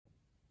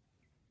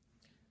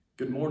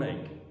Good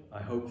morning. I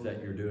hope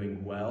that you're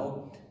doing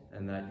well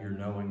and that you're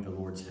knowing the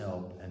Lord's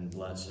help and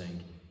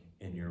blessing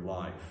in your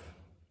life.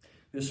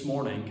 This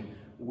morning,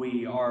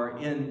 we are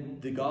in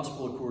the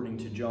Gospel according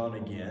to John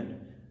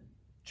again,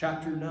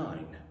 chapter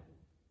 9,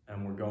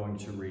 and we're going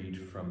to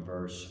read from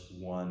verse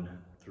 1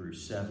 through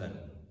 7.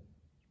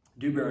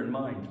 Do bear in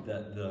mind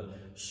that the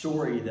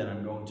story that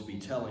I'm going to be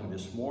telling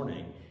this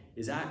morning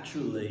is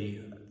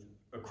actually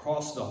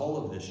across the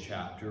whole of this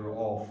chapter,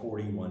 all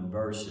 41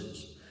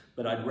 verses.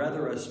 But I'd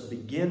rather us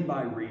begin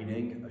by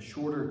reading a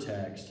shorter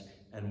text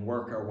and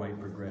work our way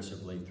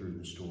progressively through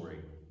the story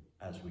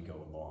as we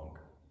go along.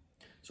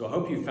 So I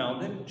hope you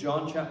found it.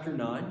 John chapter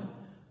 9,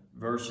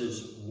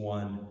 verses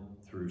 1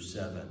 through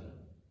 7.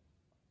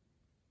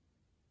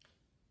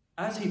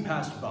 As he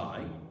passed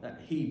by,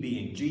 he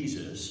being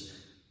Jesus,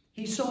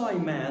 he saw a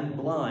man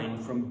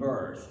blind from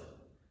birth.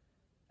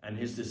 And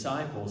his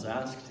disciples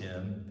asked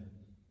him,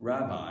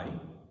 "Rabbi,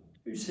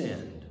 who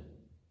sinned,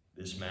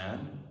 this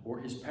man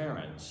or his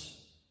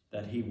parents,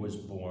 that he was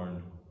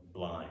born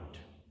blind?"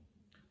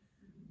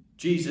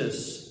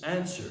 Jesus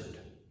answered,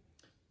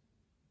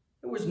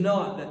 "It was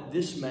not that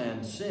this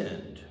man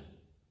sinned,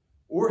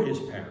 or his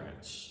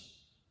parents,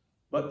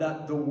 but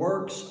that the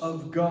works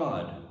of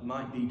God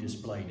might be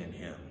displayed in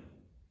him.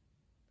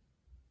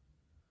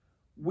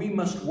 We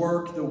must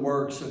work the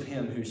works of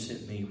him who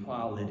sent me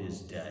while it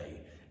is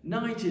day.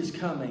 Night is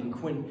coming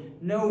when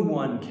no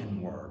one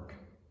can work.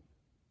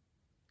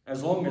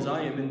 As long as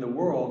I am in the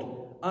world,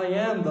 I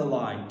am the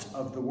light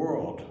of the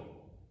world."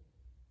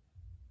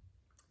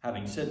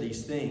 Having said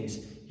these things,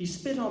 he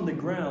spit on the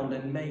ground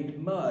and made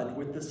mud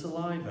with the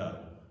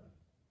saliva.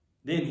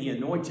 Then he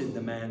anointed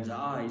the man's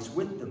eyes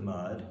with the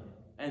mud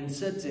and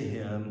said to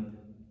him,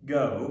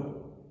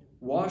 "Go,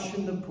 wash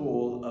in the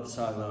pool of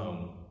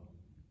Siloam,"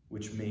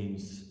 which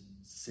means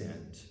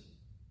sent.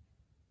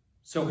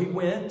 So he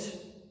went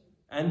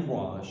and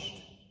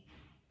washed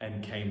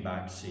and came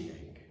back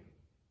seeing.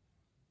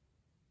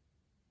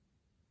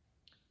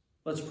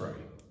 Let's pray.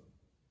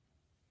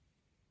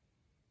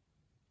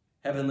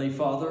 Heavenly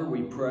Father,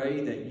 we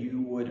pray that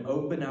you would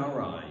open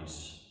our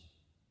eyes,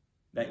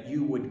 that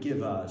you would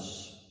give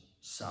us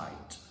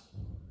sight.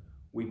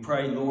 We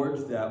pray,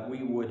 Lord, that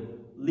we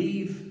would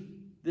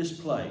leave this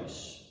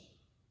place,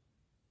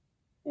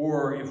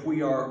 or if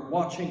we are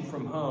watching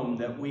from home,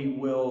 that we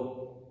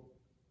will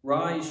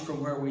rise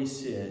from where we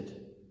sit,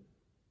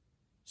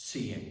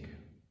 seeing.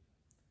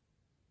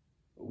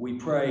 We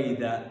pray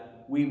that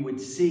we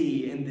would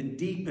see in the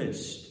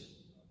deepest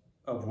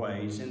of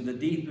ways, in the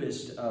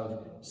deepest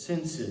of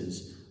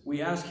senses.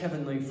 We ask,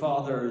 Heavenly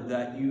Father,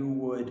 that you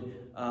would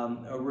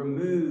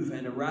remove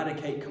and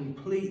eradicate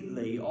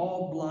completely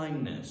all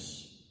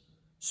blindness,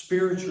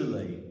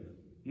 spiritually,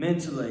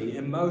 mentally,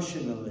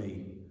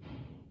 emotionally,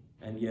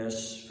 and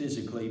yes,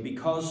 physically,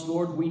 because,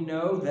 Lord, we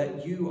know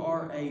that you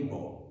are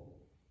able.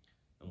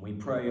 And we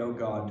pray, O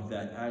God,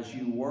 that as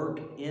you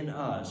work in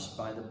us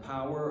by the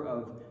power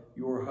of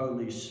your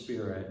Holy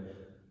Spirit,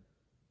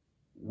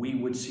 we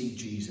would see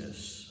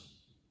Jesus.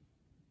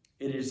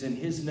 It is in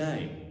his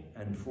name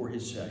and for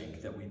his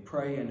sake that we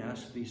pray and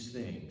ask these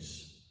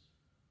things.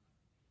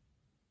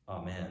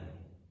 Amen.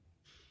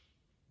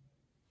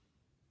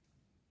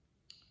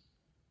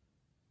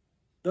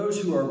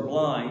 Those who are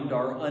blind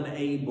are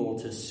unable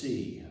to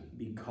see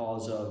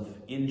because of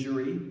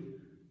injury,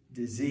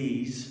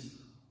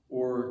 disease,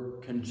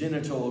 or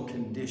congenital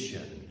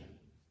condition.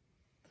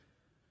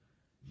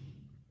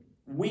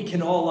 We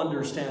can all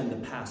understand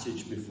the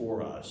passage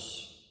before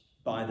us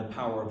by the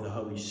power of the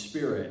Holy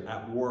Spirit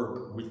at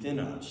work within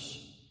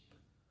us.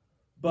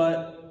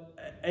 But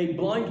a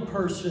blind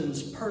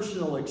person's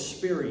personal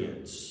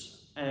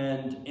experience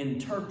and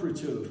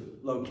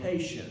interpretive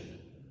location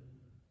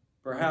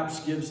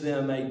perhaps gives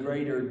them a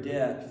greater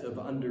depth of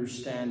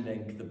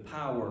understanding the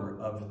power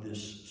of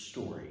this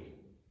story,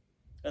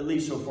 at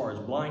least so far as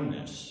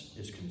blindness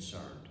is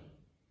concerned.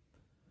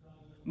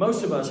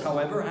 Most of us,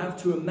 however, have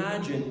to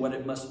imagine what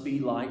it must be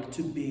like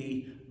to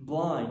be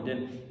blind.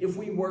 And if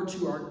we were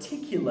to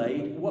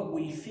articulate what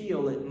we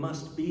feel it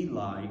must be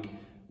like,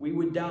 we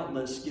would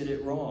doubtless get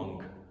it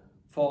wrong,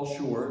 fall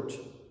short,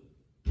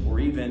 or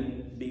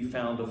even be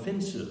found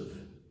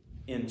offensive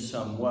in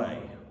some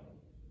way.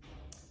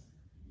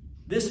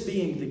 This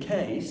being the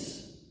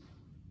case,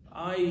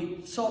 I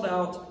sought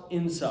out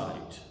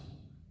insight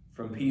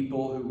from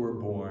people who were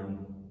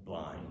born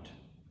blind.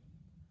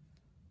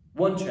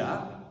 One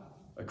chap,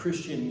 a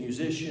Christian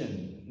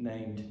musician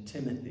named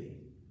Timothy,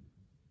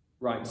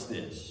 writes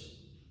this: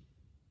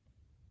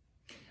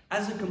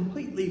 "As a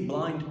completely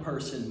blind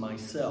person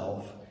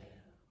myself,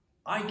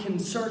 I can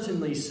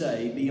certainly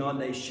say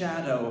beyond a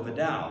shadow of a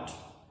doubt,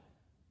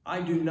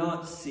 I do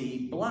not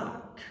see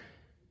black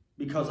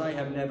because I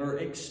have never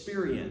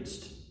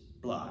experienced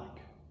black.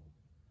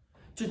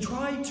 To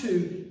try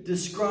to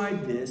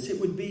describe this, it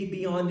would be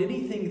beyond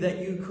anything that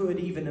you could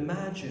even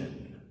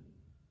imagine.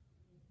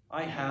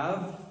 I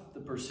have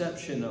the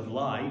perception of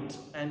light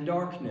and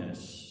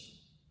darkness.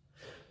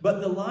 But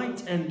the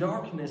light and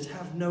darkness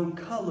have no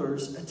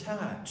colors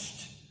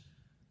attached.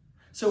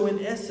 So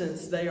in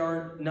essence, they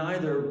are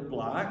neither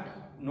black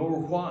nor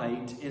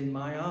white in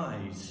my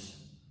eyes.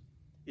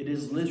 It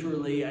is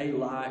literally a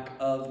lack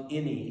of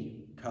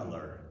any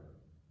color.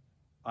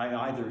 I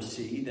either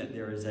see that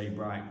there is a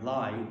bright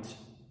light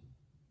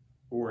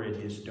or it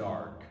is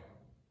dark.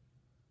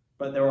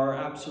 But there are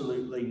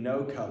absolutely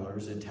no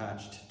colors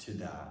attached to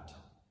that.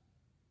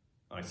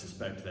 I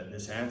suspect that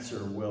this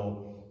answer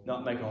will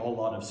not make a whole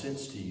lot of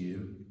sense to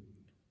you.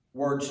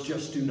 Words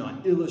just do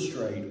not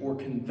illustrate or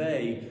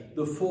convey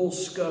the full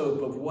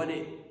scope of what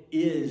it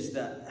is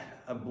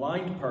that a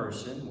blind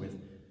person with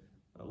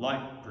a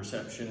light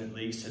perception, at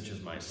least, such as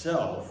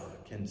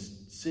myself, can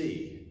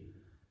see.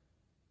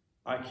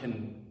 I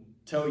can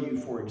tell you,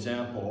 for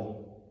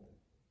example,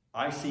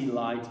 I see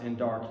light and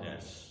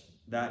darkness.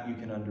 That you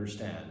can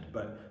understand.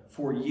 But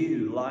for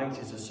you, light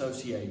is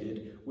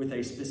associated with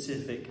a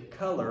specific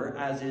color,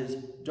 as is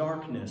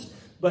darkness.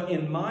 But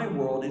in my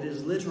world, it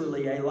is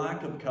literally a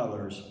lack of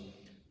colors.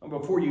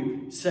 Before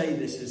you say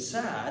this is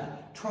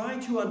sad, try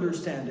to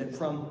understand it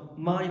from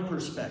my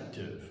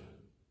perspective.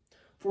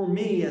 For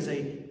me, as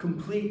a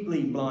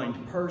completely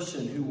blind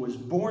person who was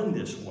born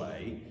this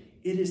way,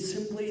 it is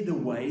simply the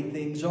way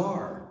things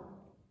are.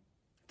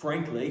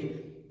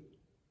 Frankly,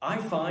 I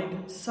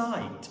find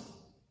sight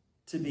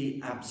to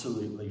be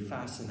absolutely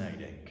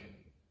fascinating.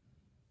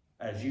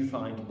 As you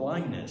find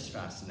blindness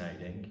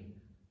fascinating,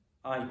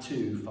 I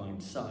too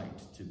find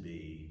sight to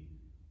be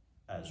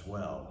as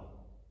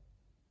well.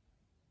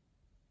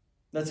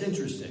 That's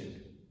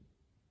interesting.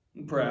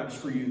 Perhaps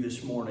for you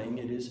this morning,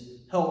 it is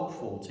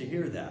helpful to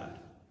hear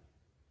that.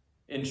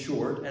 In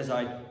short, as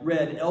I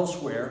read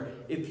elsewhere,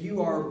 if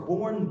you are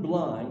born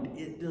blind,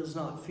 it does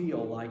not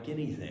feel like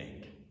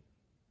anything.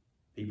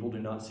 People do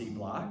not see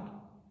black.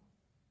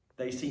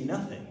 They see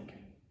nothing.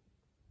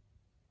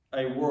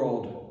 A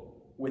world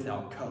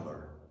without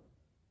color.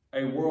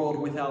 A world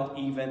without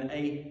even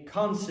a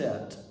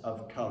concept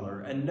of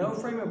color and no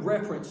frame of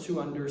reference to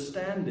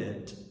understand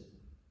it.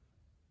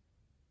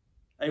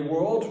 A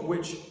world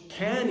which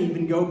can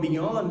even go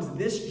beyond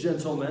this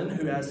gentleman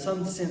who has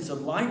some sense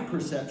of light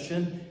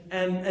perception,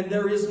 and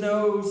there is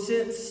no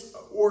sense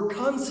or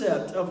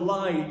concept of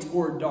light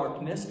or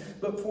darkness,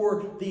 but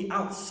for the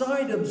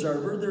outside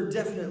observer, there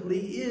definitely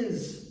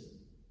is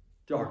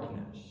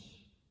darkness.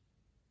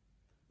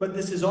 But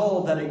this is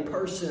all that a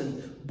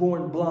person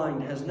born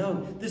blind has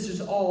known. This is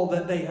all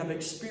that they have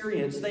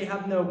experienced. They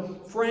have no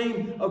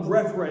frame of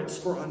reference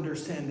for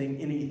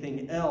understanding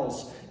anything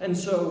else. And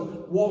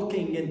so,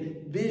 walking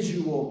in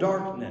visual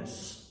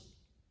darkness,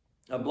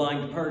 a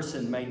blind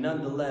person may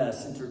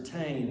nonetheless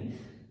entertain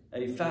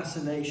a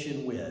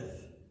fascination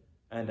with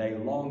and a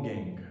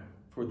longing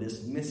for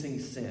this missing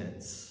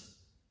sense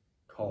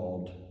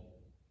called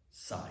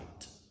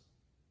sight.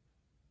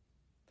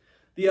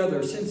 The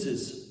other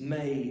senses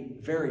may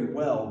very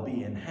well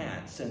be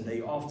enhanced, and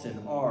they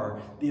often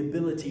are. The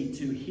ability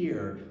to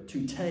hear,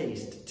 to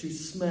taste, to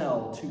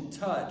smell, to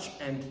touch,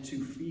 and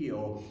to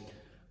feel.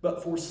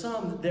 But for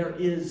some, there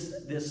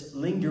is this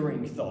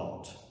lingering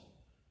thought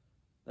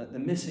that the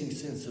missing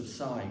sense of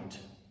sight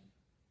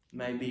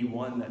may be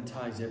one that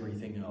ties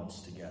everything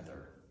else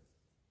together.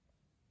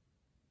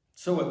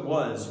 So it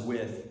was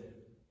with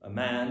a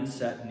man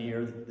set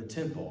near the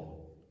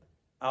temple,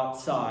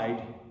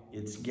 outside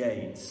its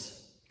gates.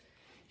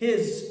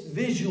 His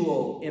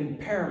visual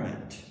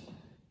impairment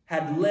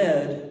had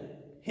led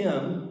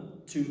him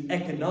to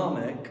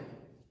economic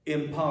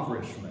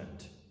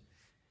impoverishment.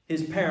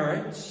 His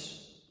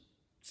parents,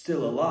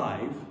 still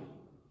alive,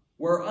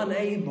 were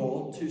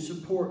unable to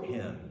support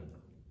him.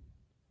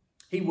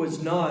 He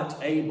was not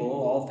able,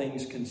 all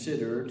things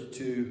considered,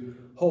 to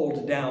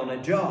hold down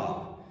a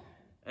job.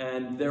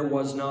 And there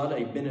was not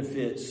a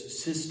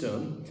benefits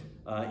system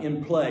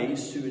in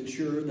place to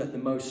ensure that the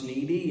most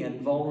needy and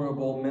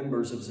vulnerable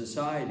members of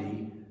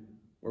society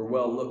were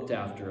well looked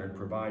after and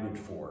provided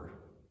for.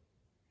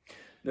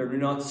 There do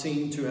not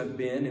seem to have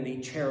been any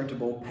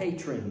charitable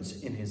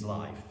patrons in his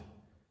life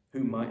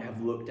who might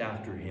have looked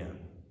after him.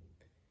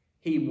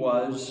 He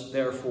was,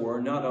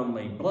 therefore, not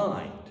only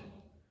blind,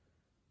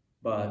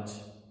 but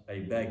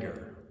a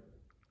beggar.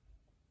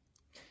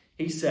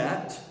 He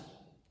sat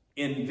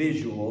in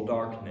visual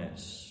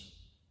darkness.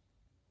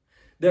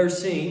 There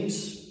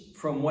seems,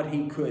 from what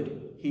he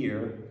could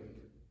hear,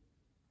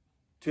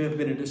 to have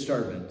been a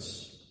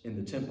disturbance in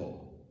the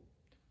temple.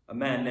 A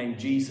man named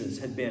Jesus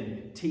had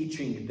been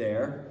teaching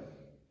there.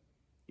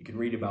 You can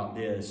read about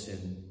this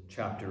in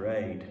chapter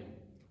 8.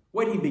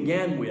 What he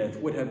began with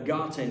would have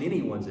gotten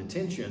anyone's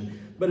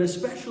attention, but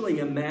especially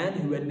a man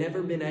who had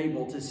never been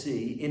able to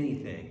see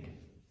anything.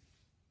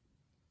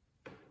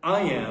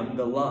 I am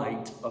the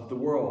light of the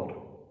world.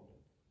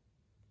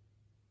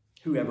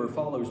 Whoever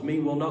follows me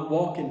will not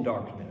walk in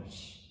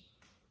darkness,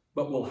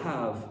 but will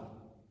have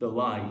the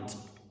light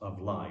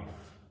of life.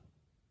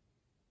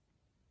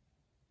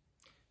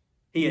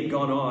 He had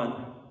gone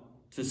on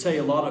to say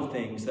a lot of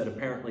things that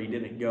apparently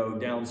didn't go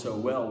down so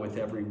well with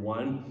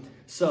everyone.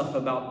 Stuff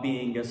about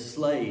being a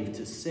slave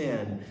to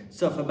sin.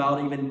 Stuff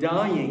about even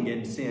dying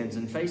in sins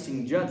and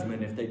facing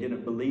judgment if they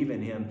didn't believe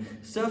in him.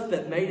 Stuff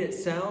that made it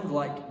sound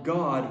like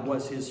God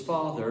was his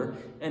father,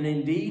 and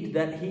indeed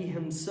that he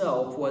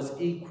himself was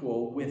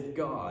equal with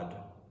God.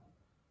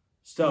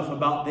 Stuff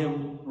about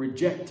them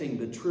rejecting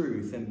the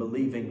truth and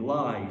believing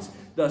lies,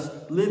 thus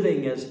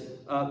living as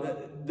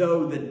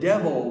though the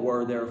devil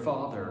were their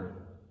father.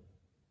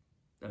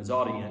 His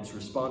audience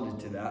responded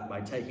to that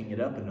by taking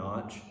it up a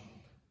notch.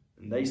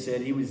 And they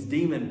said he was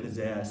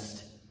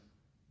demon-possessed.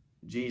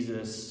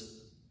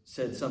 Jesus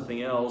said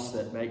something else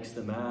that makes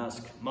them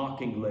ask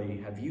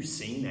mockingly, "Have you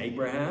seen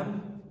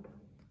Abraham?"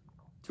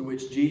 To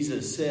which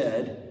Jesus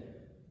said,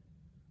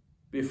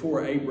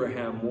 "Before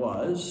Abraham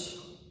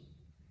was,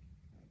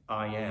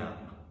 I am."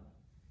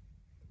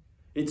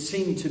 It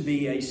seemed to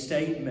be a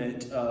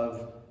statement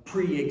of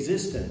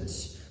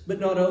pre-existence. But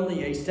not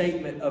only a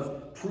statement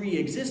of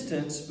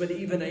pre-existence, but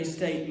even a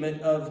statement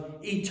of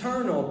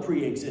eternal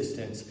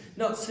pre-existence.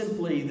 Not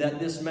simply that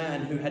this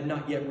man who had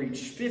not yet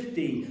reached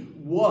 50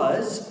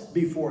 was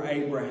before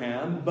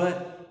Abraham,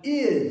 but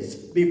is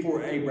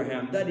before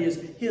Abraham. That is,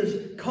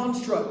 his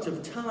construct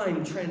of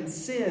time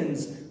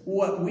transcends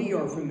what we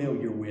are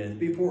familiar with.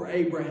 Before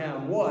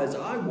Abraham was,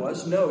 I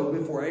was. No,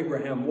 before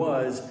Abraham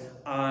was,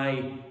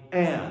 I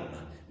am.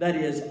 That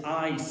is,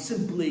 I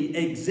simply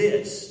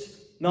exist.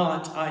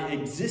 Not I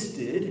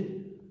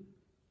existed,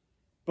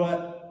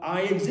 but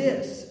I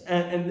exist.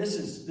 And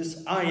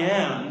this I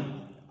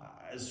am,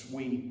 as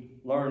we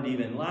learned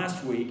even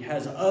last week,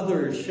 has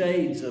other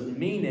shades of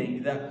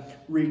meaning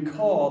that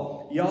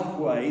recall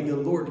Yahweh, the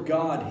Lord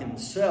God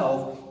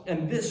himself.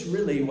 And this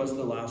really was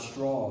the last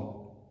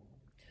straw.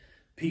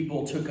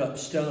 People took up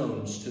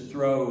stones to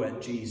throw at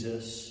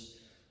Jesus,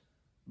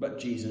 but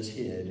Jesus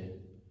hid.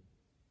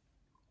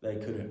 They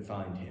couldn't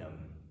find him.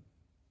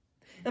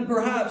 And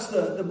perhaps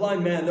the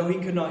blind man, though he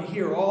could not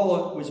hear all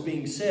that was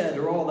being said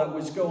or all that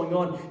was going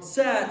on,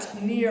 sat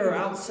near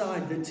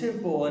outside the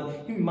temple,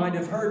 and he might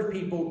have heard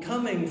people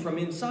coming from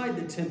inside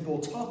the temple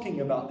talking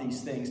about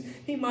these things.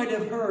 He might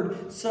have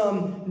heard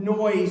some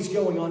noise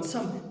going on,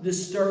 some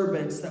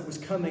disturbance that was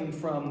coming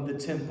from the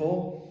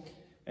temple.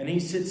 And he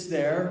sits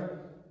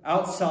there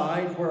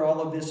outside where all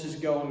of this is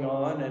going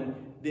on, and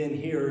then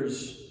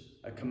hears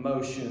a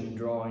commotion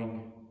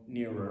drawing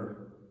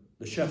nearer,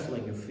 the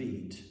shuffling of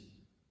feet,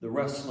 the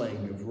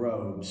rustling of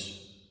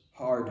robes,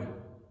 hard,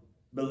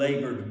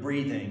 belabored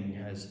breathing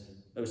as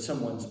though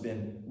someone's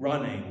been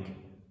running,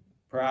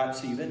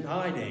 perhaps even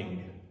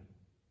hiding,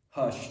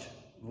 hushed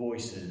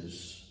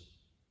voices.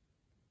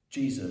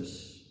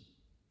 Jesus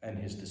and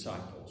his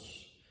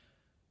disciples.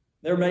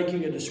 They're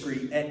making a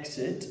discreet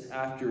exit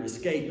after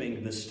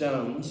escaping the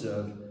stones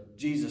of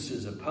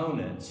Jesus'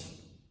 opponents.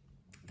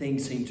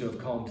 Things seem to have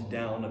calmed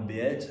down a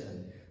bit,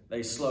 and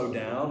they slow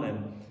down,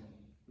 and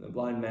the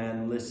blind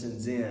man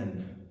listens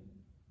in.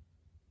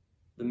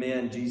 The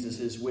men Jesus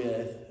is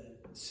with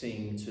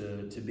seem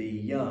to be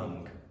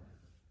young,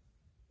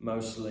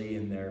 mostly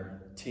in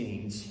their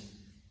teens.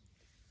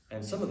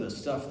 And some of the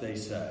stuff they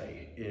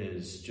say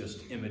is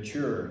just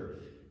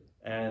immature,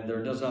 and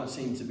there does not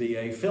seem to be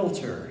a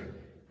filter.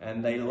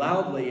 And they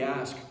loudly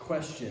ask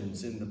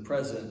questions in the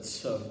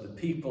presence of the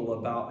people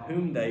about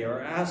whom they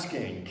are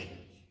asking.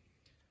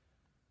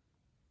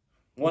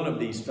 One of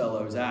these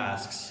fellows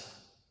asks,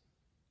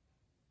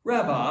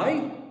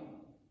 "Rabbi,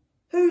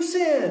 who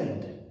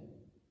sinned?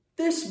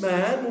 This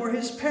man or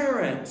his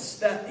parents,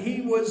 that he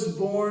was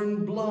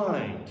born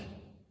blind?"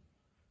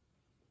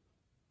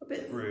 A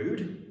bit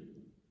rude,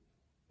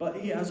 but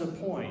he has a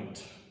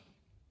point.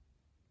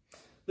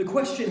 The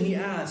question he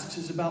asks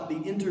is about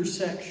the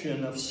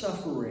intersection of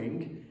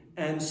suffering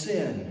and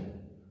sin.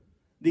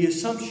 The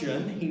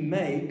assumption he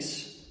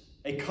makes,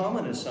 a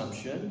common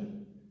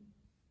assumption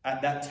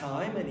at that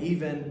time and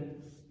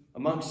even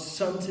amongst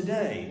some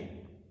today,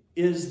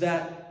 is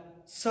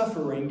that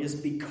suffering is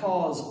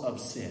because of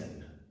sin.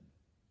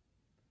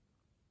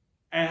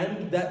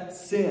 And that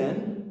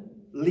sin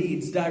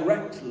leads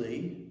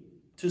directly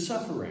to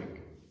suffering.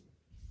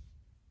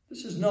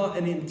 This is not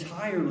an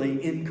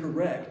entirely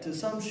incorrect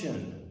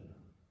assumption.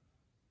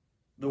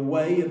 The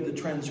way of the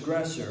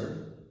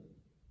transgressor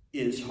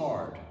is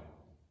hard.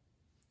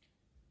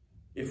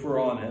 If we're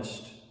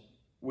honest,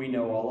 we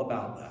know all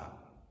about that.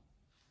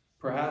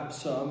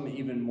 Perhaps some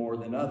even more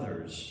than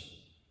others.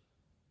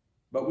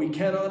 But we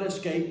cannot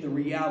escape the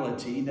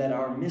reality that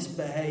our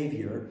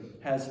misbehavior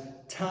has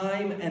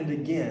time and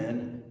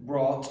again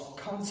brought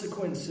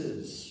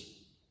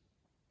consequences.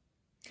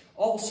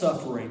 All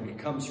suffering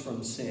comes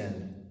from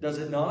sin, does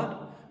it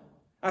not?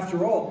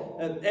 After all,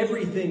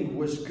 everything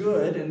was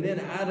good, and then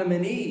Adam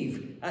and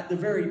Eve at the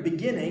very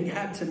beginning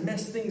had to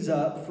mess things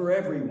up for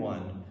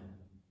everyone.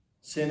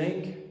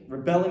 Sinning,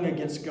 rebelling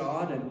against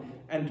God,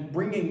 and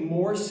bringing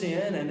more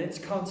sin and its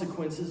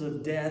consequences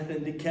of death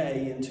and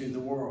decay into the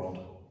world.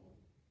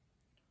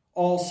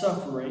 All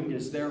suffering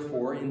is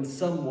therefore in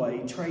some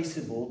way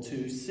traceable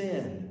to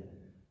sin.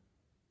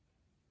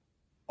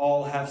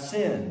 All have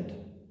sinned.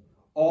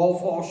 All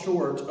fall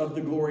short of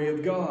the glory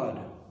of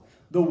God.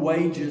 The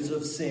wages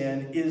of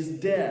sin is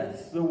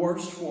death, the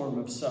worst form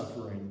of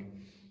suffering.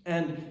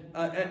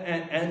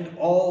 And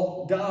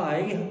all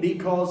die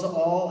because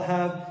all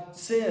have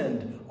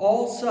sinned.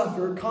 All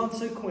suffer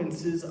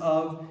consequences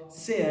of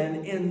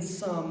sin in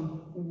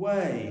some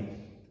way.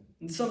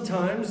 And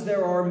sometimes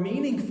there are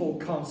meaningful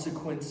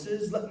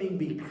consequences. Let me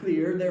be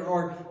clear. There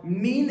are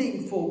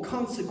meaningful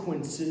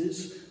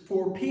consequences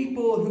for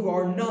people who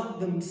are not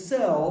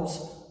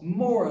themselves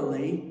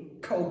morally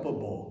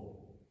culpable.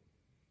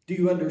 Do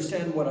you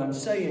understand what I'm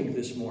saying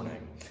this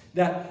morning?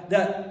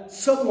 That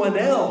someone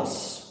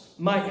else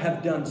might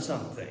have done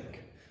something,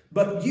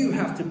 but you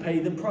have to pay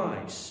the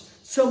price.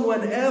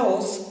 Someone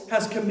else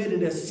has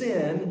committed a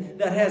sin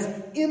that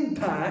has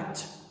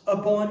impact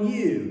upon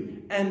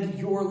you and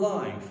your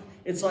life.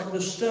 It's like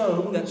the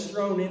stone that's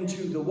thrown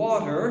into the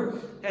water,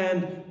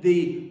 and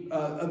the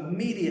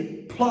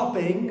immediate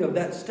plopping of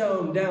that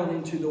stone down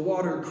into the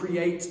water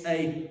creates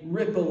a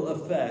ripple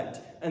effect.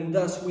 And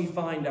thus we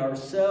find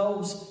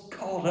ourselves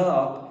caught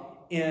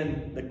up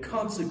in the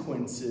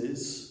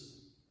consequences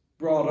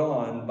brought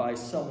on by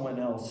someone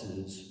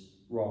else's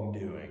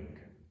wrongdoing.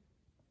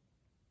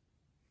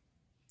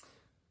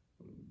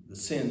 The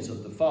sins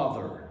of the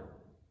father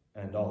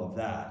and all of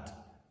that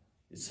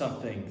is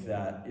something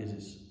that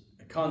is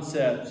a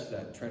concept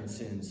that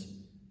transcends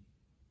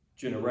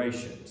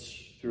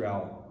generations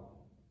throughout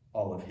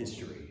all of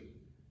history.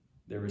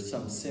 There is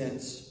some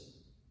sense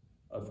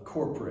of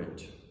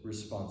corporate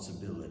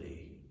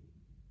responsibility.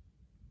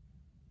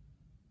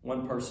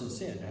 One person's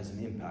sin has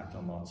an impact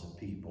on lots of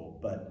people,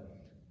 but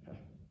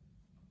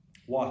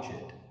watch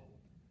it.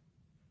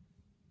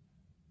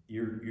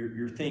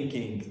 You're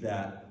thinking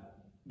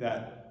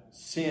that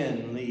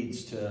sin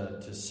leads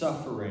to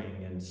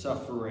suffering, and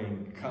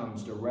suffering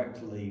comes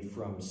directly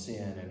from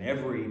sin, and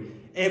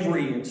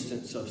every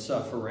instance of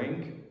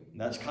suffering,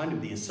 that's kind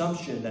of the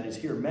assumption that is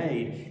here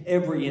made,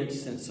 every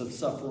instance of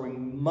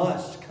suffering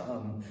must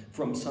come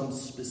from some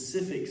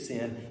specific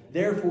sin.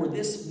 Therefore,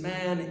 this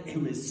man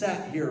who is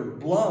sat here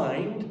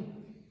blind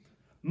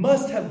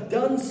must have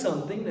done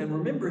something, and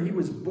remember, he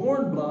was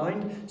born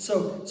blind,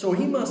 so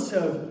he must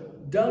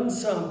have done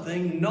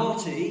something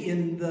naughty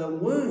in the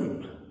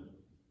womb.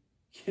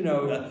 You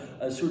know,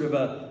 a sort of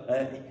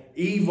a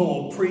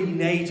evil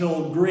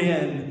prenatal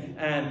grin,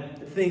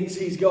 and thinks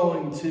he's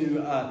going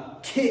to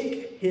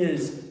kick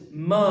his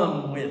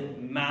mom with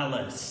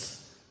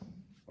malice.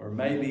 Or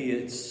maybe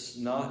it's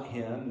not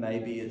him,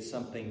 maybe it's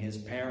something his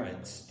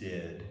parents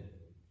did.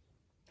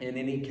 In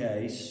any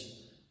case,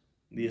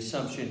 the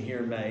assumption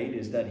here made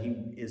is that he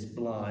is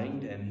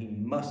blind, and he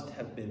must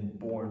have been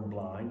born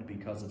blind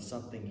because of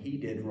something he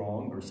did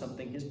wrong or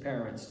something his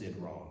parents did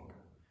wrong.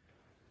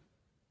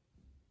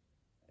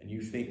 And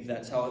you think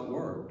that's how it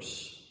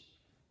works.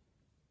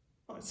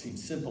 Well, it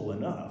seems simple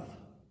enough.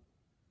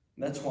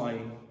 And that's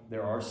why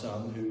there are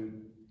some who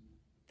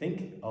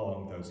think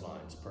along those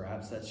lines.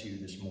 Perhaps that's you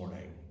this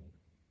morning.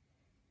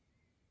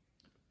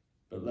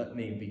 But let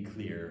me be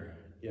clear.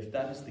 If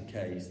that is the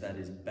case, that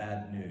is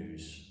bad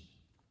news.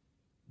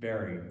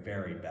 Very,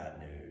 very bad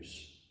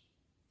news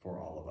for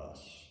all of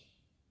us.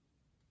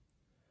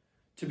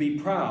 To be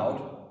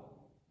proud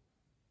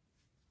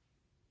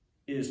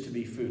is to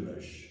be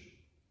foolish.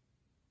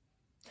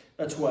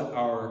 That's what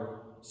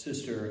our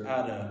sister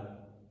Ada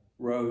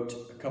wrote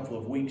a couple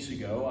of weeks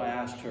ago. I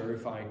asked her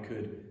if I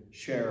could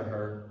share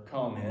her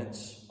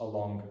comments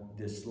along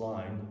this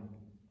line.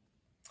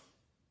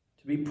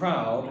 To be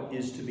proud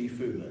is to be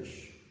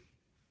foolish.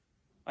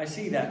 I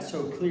see that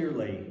so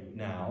clearly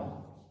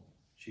now,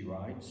 she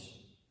writes.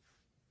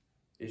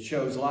 It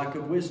shows lack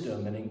of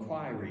wisdom and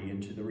inquiry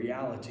into the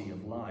reality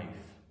of life.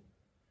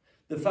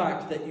 The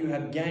fact that you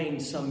have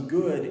gained some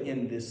good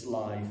in this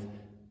life,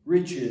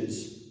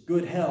 riches,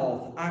 good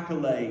health,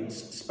 accolades,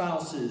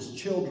 spouses,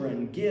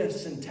 children,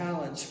 gifts and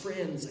talents,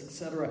 friends,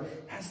 etc.,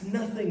 has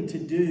nothing to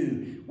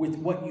do with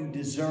what you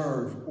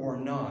deserve or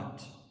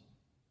not.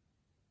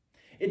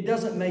 It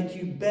doesn't make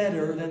you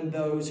better than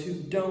those who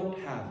don't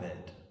have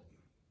it.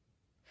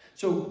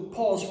 So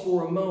pause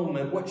for a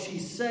moment. What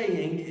she's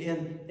saying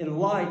in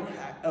light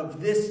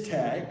of this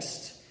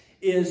text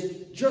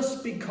is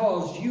just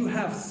because you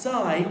have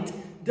sight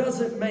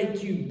doesn't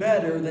make you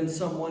better than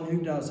someone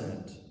who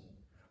doesn't.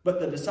 But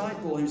the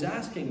disciple who's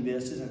asking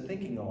this isn't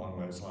thinking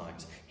along those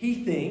lines.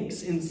 He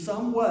thinks in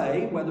some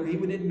way, whether he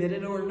would admit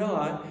it or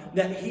not,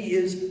 that he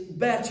is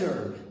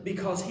better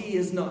because he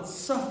is not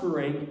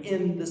suffering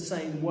in the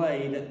same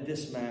way that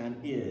this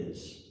man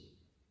is.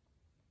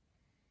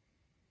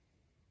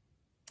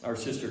 Our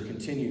sister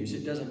continues,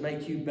 it doesn't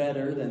make you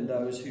better than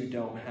those who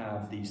don't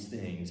have these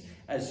things.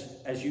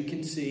 As you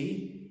can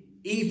see,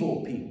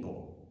 evil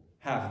people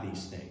have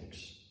these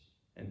things.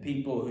 And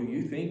people who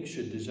you think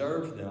should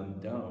deserve them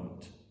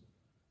don't.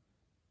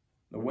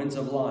 The winds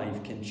of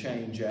life can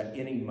change at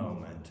any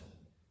moment,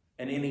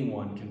 and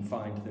anyone can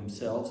find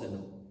themselves in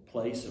a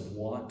place of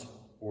want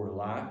or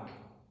lack.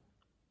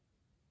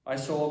 I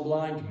saw a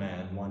blind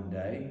man one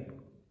day,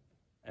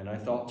 and I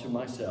thought to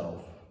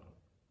myself,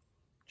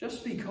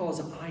 just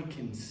because I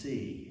can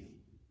see,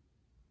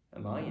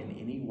 am I in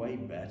any way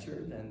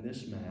better than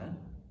this man?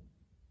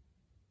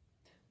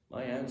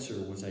 My answer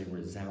was a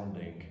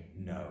resounding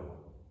no.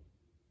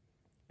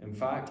 In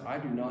fact, I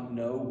do not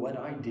know what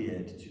I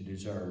did to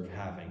deserve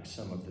having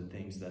some of the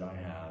things that I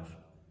have.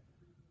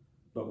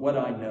 But what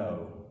I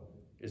know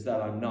is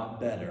that I'm not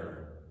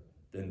better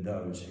than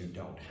those who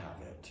don't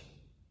have it.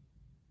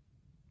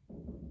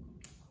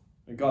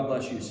 And God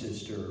bless you,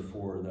 sister,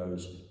 for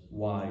those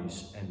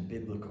wise and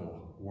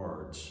biblical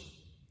words.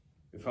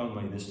 If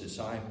only this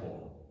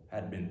disciple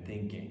had been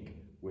thinking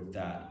with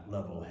that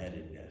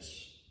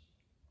level-headedness.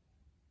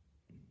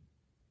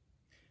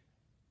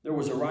 There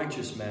was a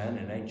righteous man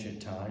in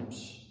ancient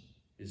times.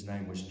 His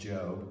name was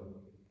Job.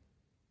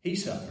 He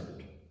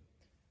suffered.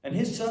 And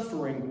his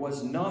suffering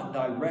was not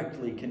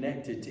directly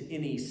connected to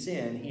any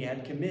sin he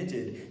had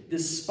committed,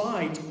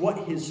 despite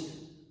what his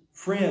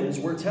friends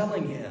were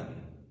telling him.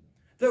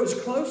 Those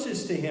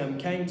closest to him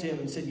came to him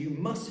and said, "You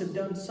must have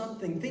done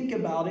something. Think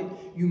about it.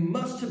 You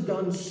must have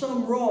done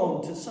some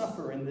wrong to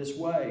suffer in this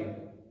way."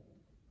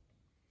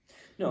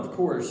 Now, of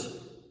course,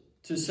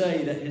 to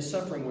say that his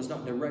suffering was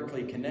not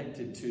directly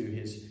connected to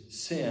his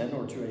sin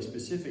or to a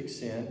specific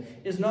sin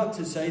is not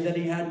to say that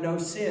he had no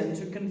sin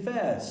to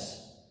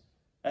confess.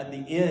 At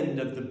the end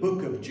of the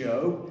book of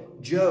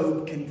Job,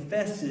 Job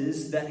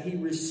confesses that he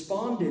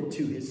responded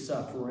to his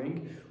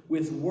suffering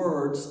with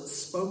words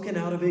spoken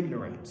out of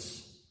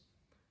ignorance.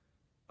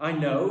 "I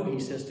know," he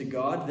says to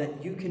God,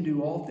 "that you can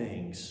do all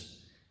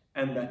things,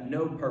 and that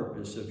no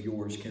purpose of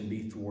yours can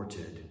be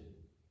thwarted.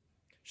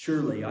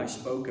 Surely I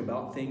spoke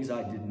about things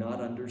I did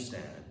not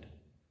understand,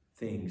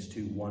 things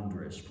too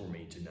wondrous for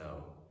me to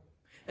know."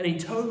 And he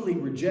totally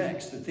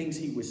rejects the things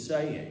he was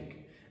saying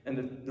and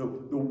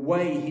the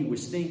way he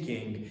was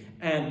thinking,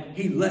 and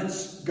he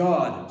lets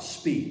God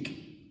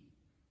speak.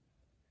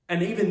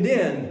 And even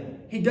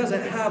then, he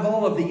doesn't have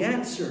all of the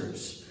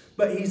answers,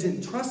 but he's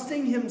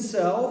entrusting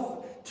himself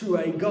to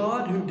a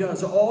God who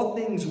does all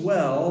things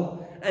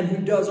well and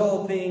who does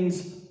all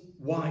things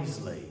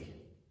wisely.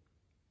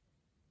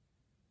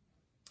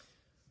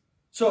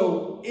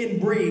 So, in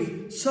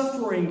brief,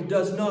 suffering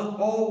does not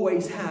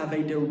always have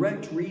a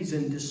direct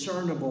reason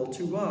discernible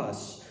to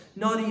us,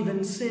 not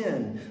even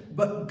sin.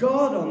 But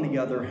God, on the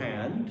other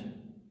hand,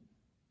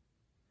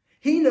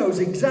 he knows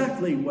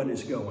exactly what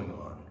is going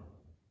on.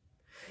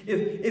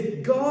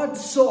 If God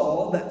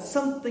saw that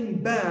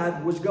something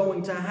bad was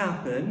going to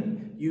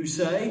happen, you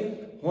say,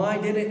 why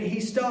didn't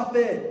he stop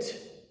it?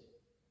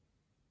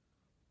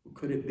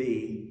 Could it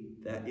be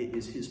that it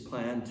is his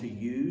plan to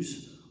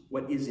use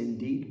what is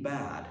indeed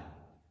bad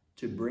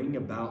to bring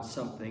about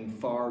something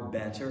far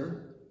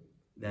better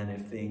than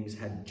if things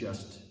had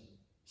just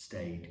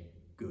stayed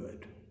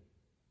good?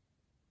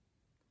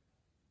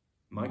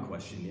 My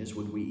question is,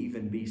 would we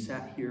even be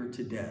sat here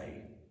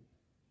today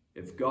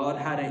if God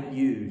hadn't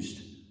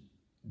used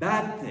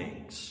bad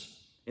things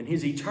in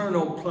his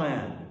eternal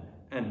plan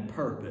and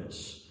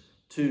purpose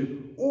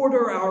to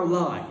order our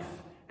life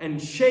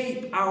and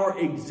shape our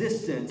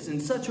existence in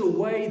such a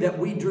way that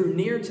we drew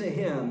near to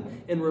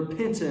him in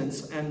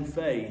repentance and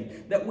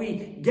faith, that we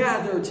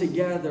gather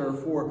together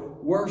for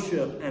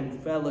worship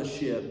and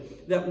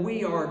fellowship, that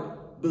we are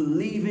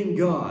believing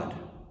God,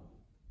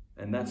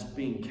 and that's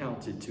being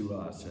counted to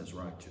us as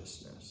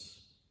righteousness?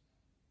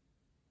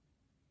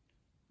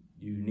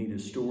 You need a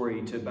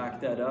story to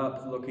back that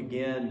up. Look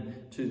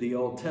again to the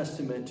Old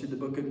Testament, to the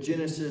book of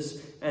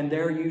Genesis, and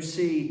there you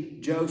see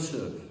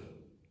Joseph.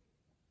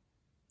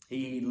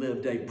 He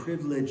lived a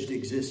privileged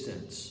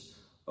existence,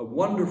 a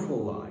wonderful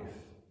life,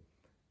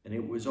 and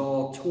it was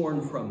all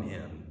torn from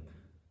him.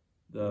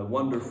 The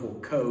wonderful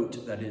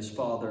coat that his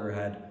father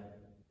had,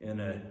 in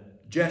a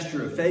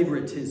gesture of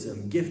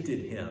favoritism,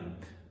 gifted him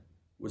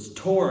was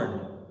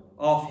torn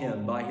off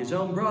him by his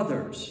own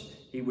brothers.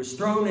 He was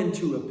thrown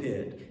into a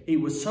pit. He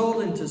was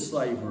sold into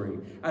slavery.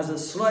 As a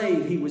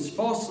slave, he was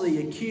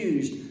falsely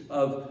accused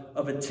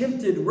of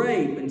attempted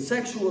rape and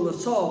sexual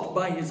assault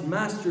by his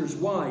master's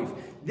wife.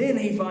 Then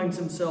he finds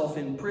himself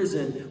in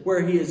prison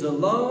where he is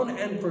alone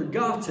and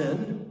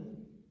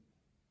forgotten.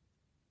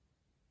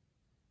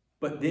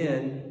 But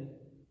then,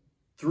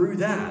 through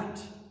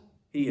that,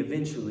 he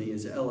eventually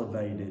is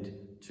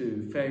elevated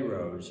to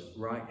Pharaoh's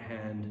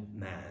right-hand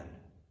man.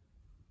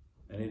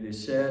 And it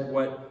is said,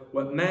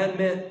 what man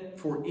meant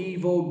for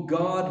evil,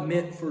 God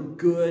meant for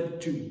good,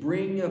 to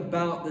bring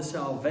about the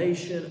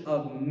salvation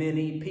of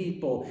many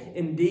people.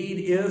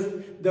 Indeed,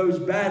 if those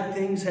bad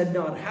things had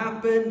not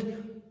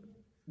happened,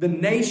 the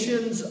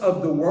nations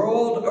of the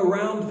world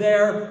around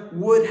there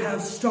would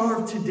have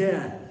starved to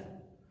death.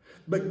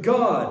 But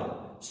God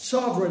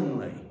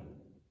sovereignly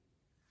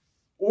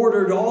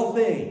ordered all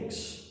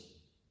things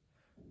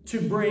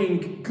to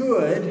bring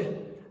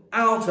good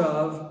out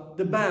of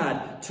the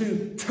bad,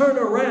 to turn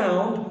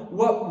around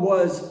what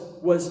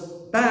was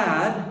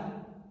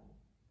bad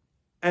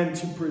and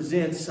to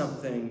present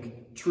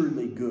something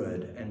truly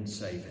good and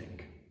saving.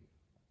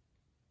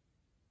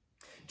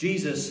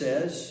 Jesus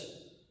says,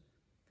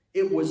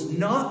 it was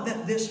not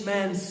that this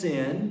man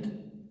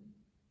sinned,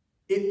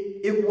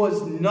 It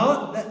was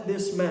not that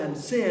this man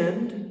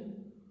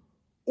sinned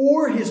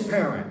or his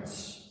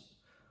parents,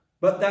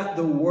 but that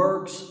the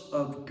works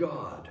of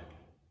God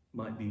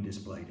might be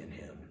displayed in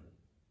him.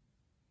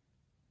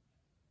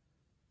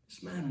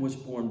 This man was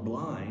born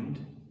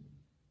blind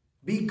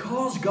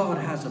because God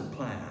has a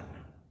plan.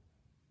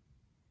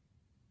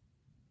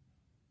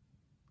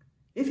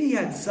 If he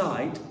had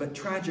sight but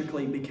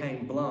tragically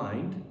became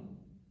blind,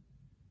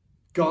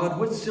 God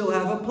would still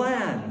have a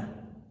plan.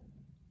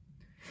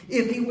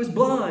 If he was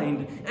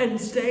blind and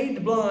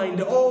stayed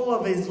blind all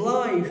of his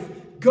life,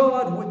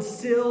 God would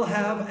still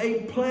have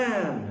a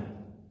plan.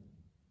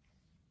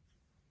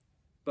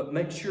 But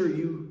make sure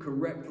you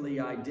correctly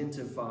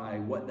identify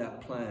what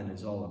that plan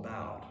is all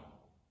about.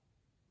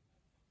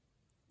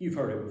 You've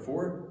heard it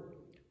before.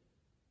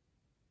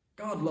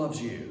 God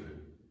loves you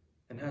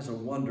and has a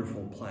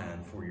wonderful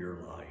plan for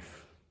your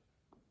life.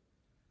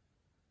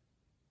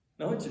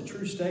 Now, it's a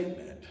true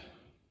statement,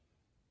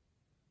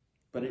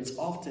 but it's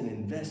often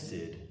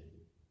invested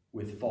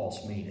with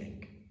false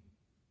meaning.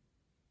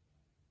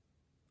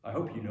 I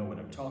hope you know what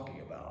I'm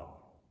talking about,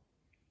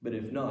 but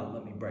if not,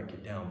 let me break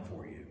it down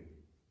for you.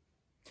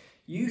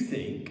 You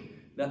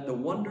think that the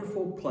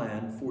wonderful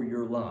plan for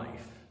your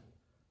life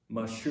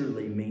must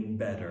surely mean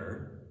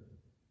better,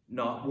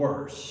 not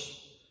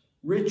worse,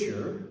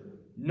 richer,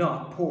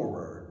 not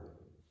poorer,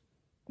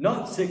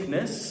 not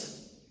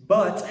sickness,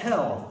 but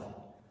health,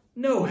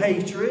 no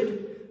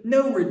hatred,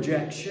 no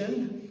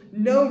rejection,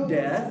 no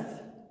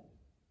death.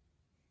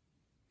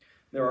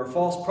 There are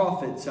false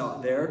prophets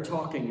out there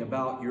talking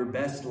about your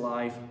best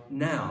life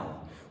now,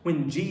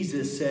 when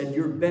Jesus said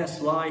your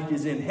best life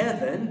is in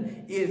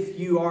heaven if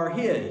you are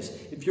his.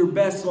 If your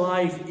best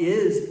life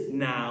is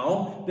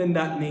now, then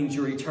that means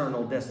your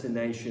eternal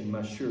destination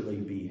must surely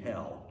be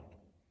hell.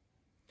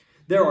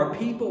 There are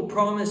people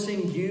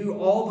promising you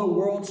all the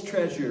world's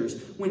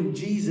treasures when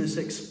Jesus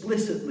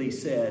explicitly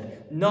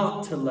said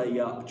not to lay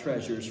up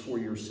treasures for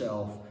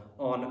yourself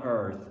on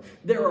earth.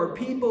 There are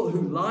people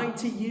who lie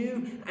to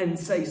you and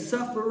say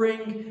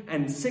suffering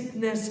and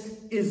sickness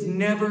is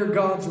never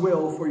God's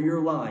will for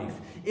your life.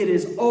 It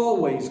is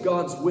always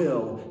God's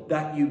will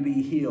that you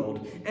be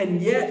healed.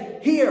 And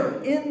yet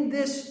here in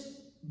this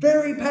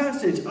very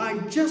passage, I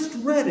just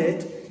read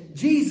it,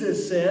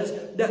 Jesus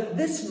says that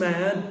this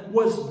man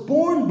was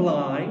born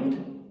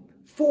blind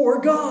for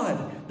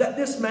God. That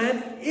this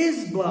man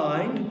is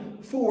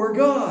blind for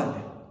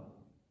God.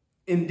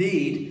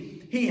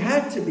 Indeed, he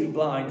had to be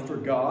blind for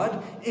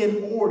God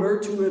in order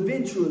to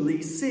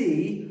eventually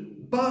see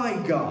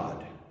by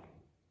God.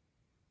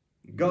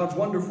 God's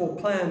wonderful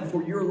plan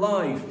for your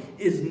life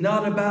is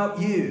not about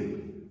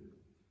you.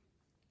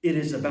 It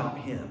is about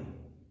him.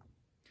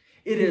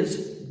 It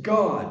is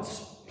God's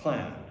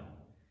plan.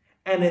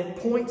 And it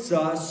points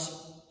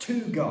us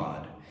to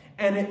God.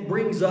 And it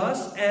brings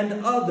us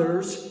and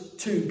others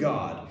to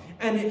God.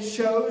 And it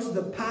shows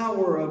the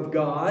power of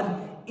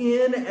God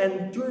in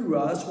and through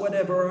us,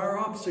 whatever our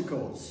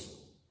obstacles.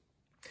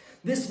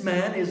 This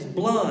man is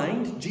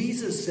blind,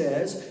 Jesus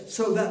says,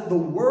 so that the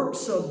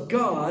works of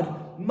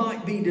God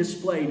might be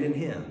displayed in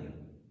him.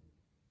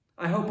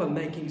 I hope I'm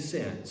making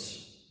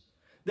sense.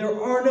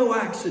 There are no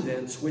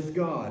accidents with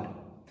God.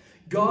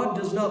 God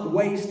does not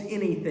waste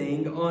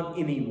anything on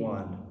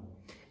anyone.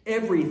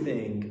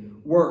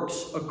 Everything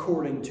works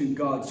according to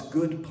God's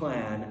good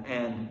plan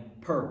and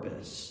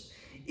purpose.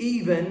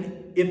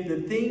 Even if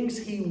the things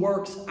he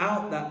works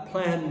out that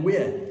plan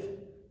with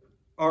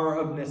are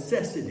of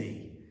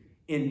necessity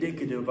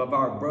indicative of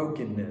our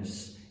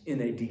brokenness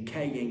in a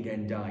decaying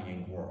and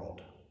dying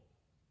world.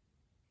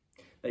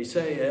 They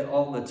say it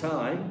all the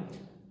time.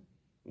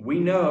 We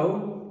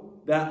know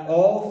that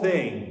all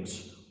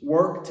things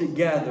work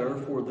together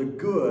for the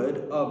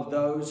good of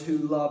those who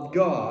love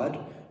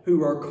God,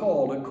 who are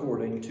called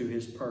according to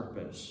his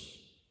purpose.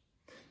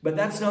 But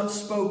that's not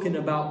spoken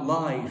about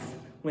life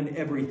when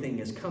everything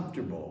is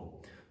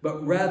comfortable,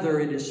 but rather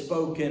it is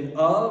spoken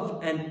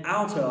of and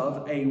out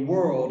of a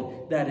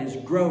world that is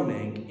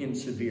groaning in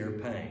severe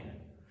pain.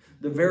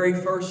 The very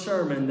first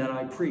sermon that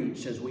I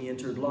preached as we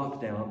entered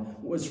lockdown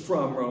was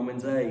from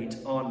Romans 8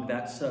 on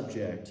that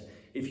subject.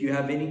 If you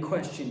have any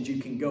questions,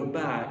 you can go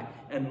back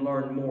and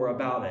learn more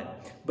about it.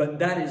 But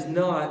that is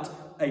not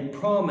a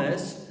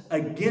promise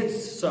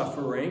against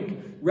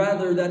suffering.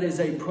 Rather, that is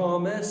a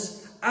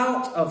promise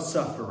out of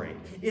suffering.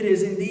 It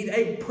is indeed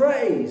a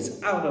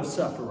praise out of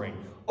suffering.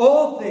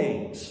 All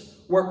things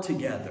work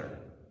together.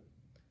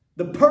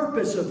 The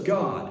purpose of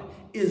God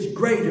is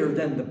greater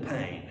than the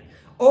pain.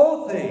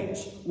 All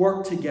things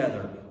work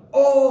together.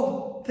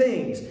 All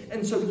things.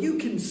 And so you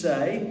can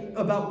say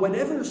about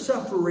whatever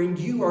suffering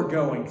you are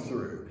going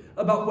through,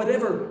 about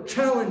whatever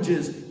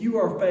challenges you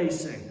are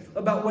facing,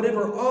 about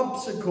whatever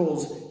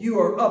obstacles you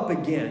are up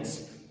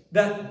against,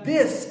 that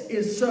this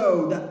is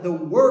so that the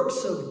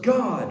works of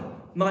God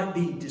might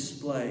be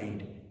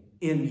displayed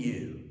in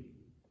you.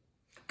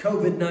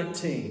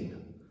 COVID-19,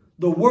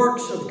 the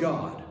works of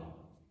God.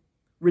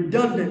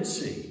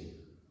 Redundancy,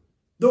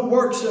 the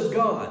works of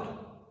God.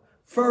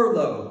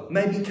 Furlough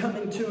may be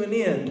coming to an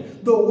end,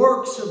 the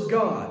works of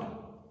God.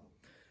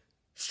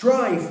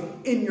 Strife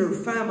in your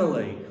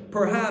family.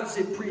 Perhaps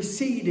it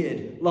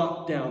preceded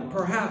lockdown.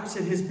 Perhaps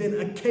it has been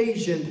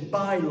occasioned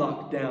by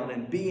lockdown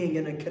and being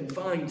in a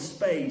confined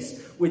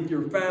space with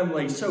your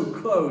family so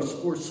close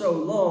for so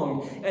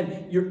long.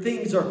 And your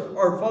things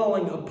are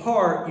falling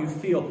apart, you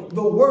feel.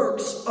 The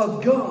works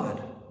of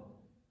God.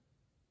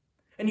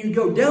 And you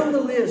go down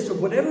the list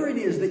of whatever it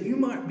is that you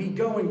might be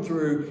going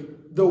through,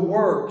 the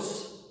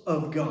works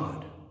of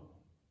God.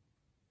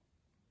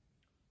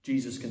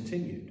 Jesus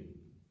continued,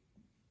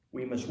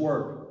 we must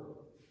work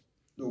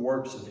the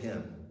works of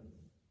him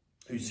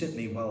who sent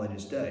me while it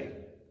is day.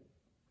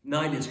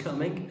 Night is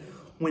coming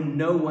when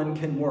no one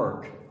can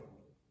work.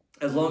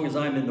 As long as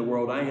I'm in the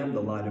world, I am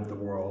the light of the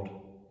world.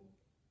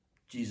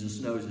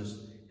 Jesus knows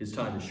his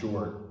time is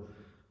short.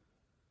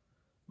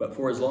 But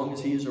for as long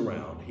as he is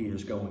around, he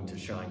is going to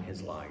shine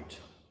his light.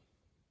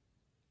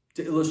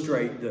 To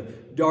illustrate the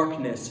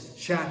darkness,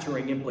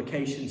 shattering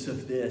implications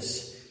of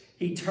this,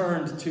 he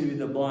turned to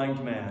the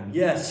blind man.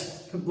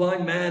 Yes, the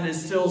blind man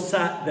is still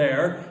sat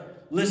there,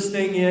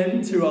 listening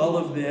in to all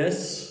of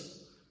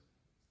this.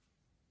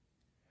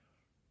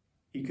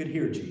 He could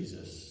hear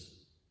Jesus.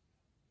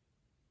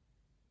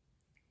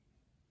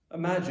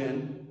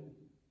 Imagine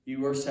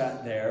you were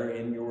sat there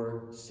in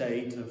your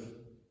state of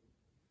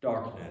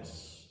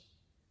darkness,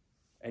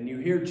 and you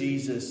hear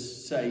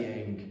Jesus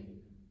saying,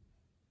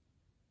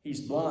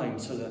 he's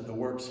blind so that the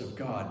works of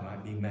God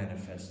might be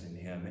manifest in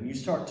him. And you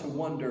start to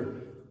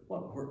wonder,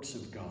 what works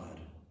of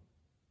God?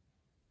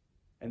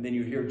 And then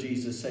you hear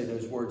Jesus say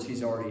those words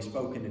he's already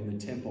spoken in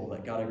the temple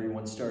that got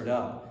everyone stirred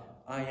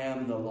up. I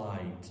am the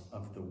light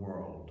of the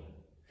world.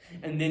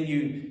 And then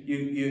you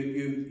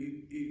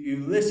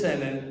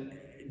listen, and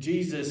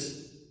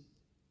Jesus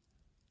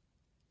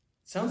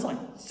sounds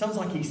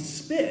like he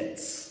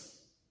spits.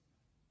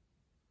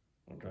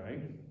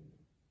 Okay.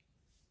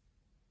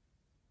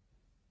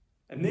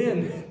 And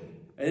then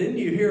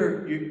you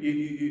hear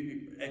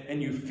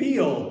and you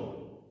feel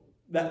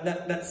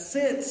that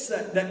sense,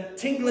 that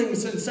tingling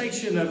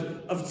sensation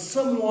of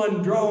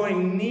someone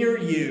drawing near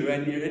you,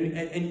 and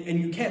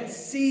you can't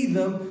see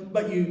them,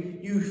 but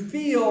you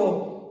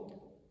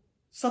feel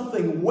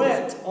something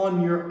wet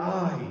on your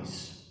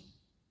eyes.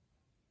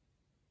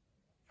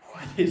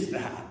 What is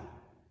that?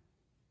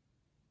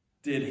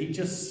 Did he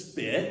just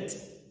spit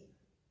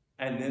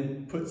and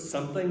then put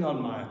something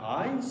on my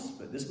eyes?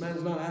 But this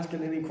man's not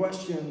asking any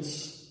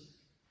questions.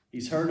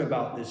 He's heard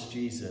about this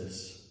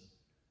Jesus.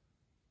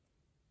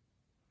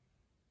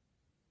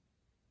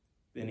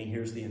 Then he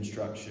hears the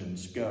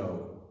instructions.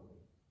 Go,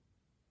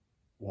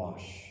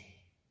 wash.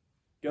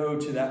 Go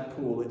to that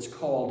pool. It's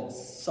called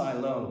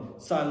Siloam.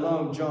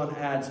 Siloam, John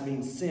adds,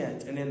 means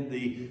sent. And in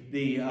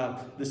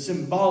the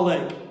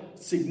symbolic,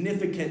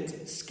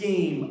 significant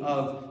scheme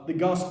of the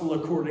gospel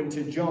according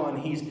to John,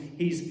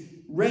 he's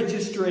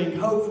registering,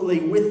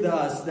 hopefully with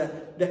us,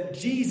 that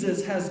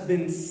Jesus has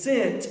been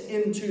sent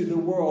into the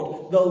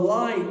world. The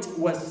light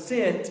was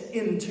sent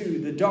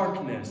into the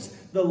darkness.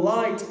 The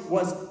light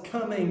was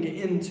coming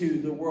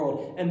into the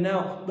world. And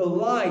now the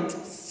light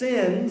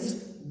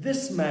sends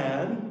this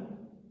man,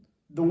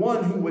 the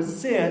one who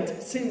was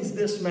sent, sends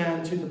this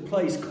man to the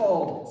place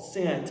called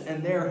Sent.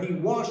 And there he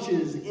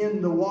washes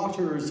in the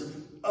waters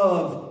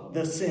of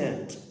the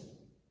Sent.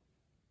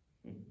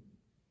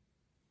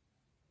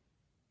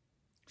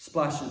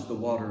 Splashes the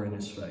water in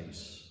his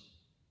face.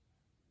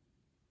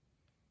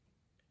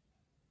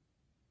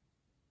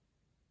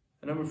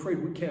 And I'm afraid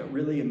we can't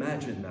really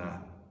imagine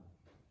that,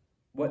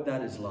 what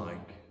that is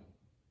like.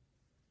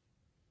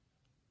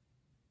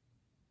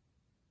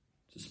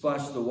 To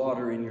splash the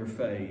water in your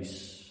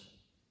face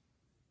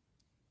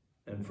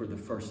and for the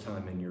first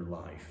time in your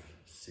life,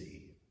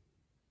 see.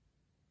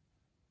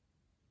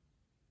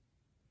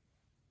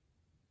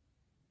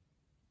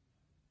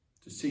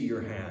 To see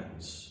your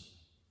hands.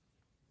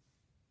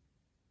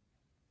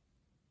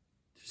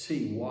 To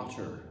see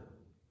water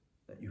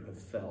that you have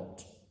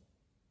felt.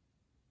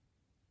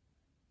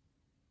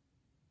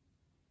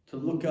 To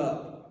look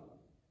up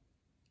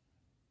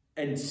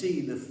and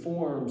see the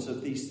forms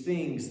of these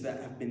things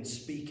that have been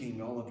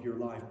speaking all of your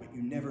life, but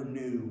you never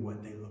knew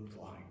what they looked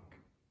like.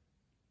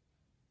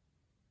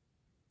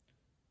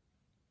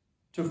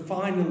 To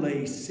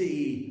finally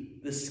see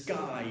the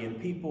sky, and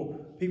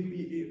people,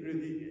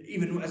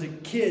 even as a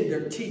kid,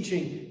 they're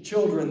teaching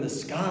children the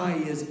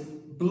sky is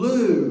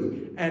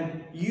blue,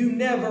 and you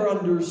never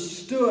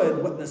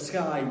understood what the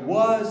sky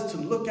was. To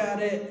look at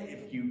it,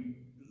 if you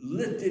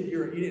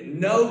you didn't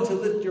know to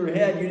lift your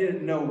head, you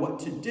didn't know what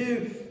to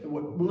do,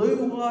 what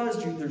blue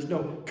was, there's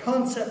no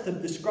concept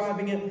of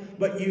describing it,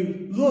 but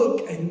you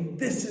look and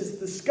this is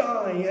the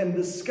sky, and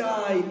the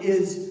sky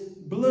is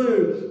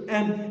blue.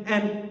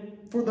 And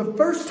for the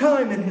first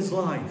time in his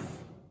life,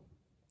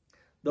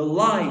 the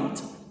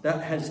light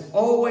that has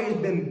always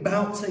been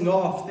bouncing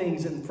off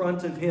things in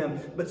front of him,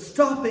 but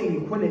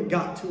stopping when it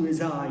got to his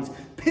eyes,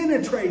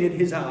 penetrated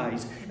his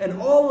eyes, and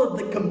all of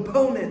the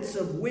components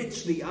of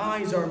which the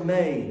eyes are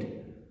made,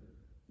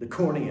 the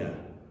cornea,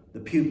 the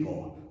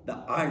pupil, the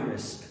the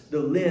iris,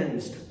 the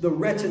lens, the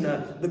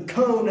retina, the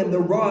cone and the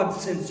rod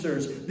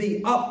sensors,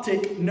 the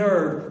optic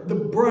nerve, the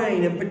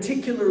brain, and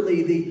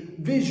particularly the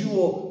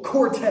visual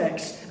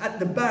cortex at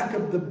the back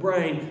of the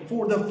brain.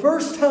 For the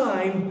first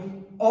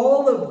time,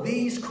 all of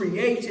these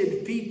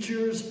created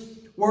features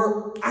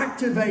were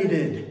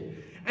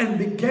activated and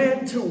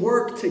began to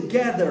work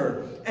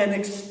together, an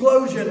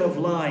explosion of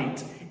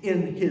light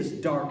in his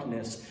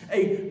darkness,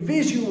 a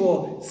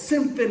visual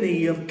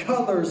symphony of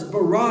colors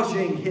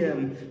barraging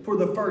him for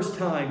the first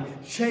time,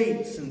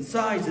 shapes and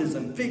sizes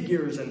and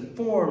figures and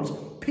forms,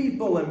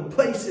 people and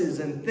places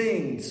and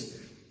things.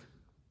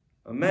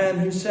 A man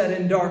who sat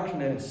in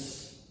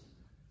darkness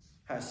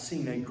has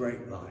seen a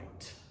great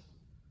light,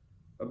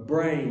 a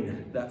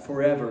brain that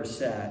forever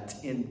sat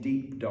in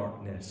deep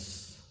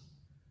darkness.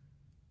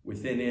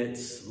 Within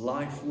its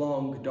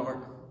lifelong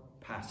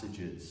dark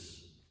passages,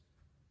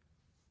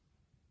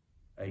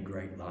 a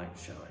great light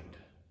shined.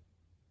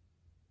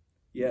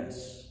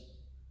 Yes,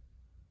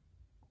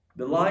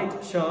 the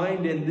light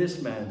shined in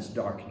this man's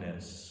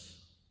darkness,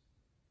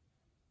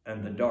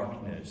 and the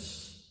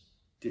darkness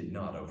did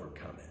not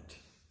overcome it.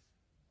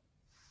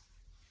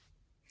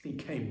 He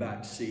came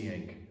back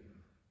seeing.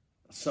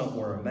 Some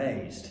were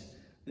amazed.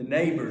 The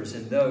neighbors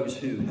and those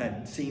who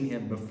had seen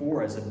him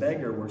before as a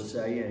beggar were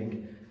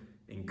saying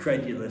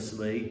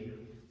incredulously,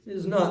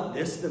 "Is not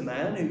this the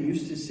man who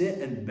used to sit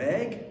and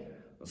beg?"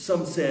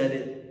 Some said,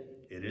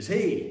 it is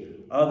he.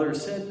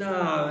 Others said,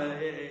 no,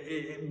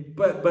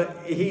 but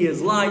he is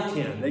like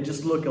him. They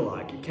just look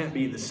alike. It can't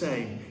be the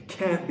same.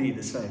 Can't be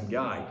the same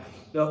guy.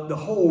 The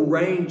whole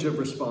range of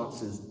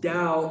responses,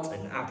 doubt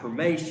and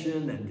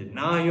affirmation and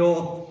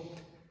denial.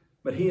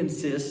 But he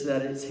insists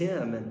that it's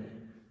him.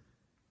 And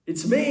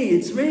it's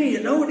me.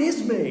 No, it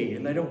is me.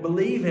 And they don't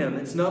believe him.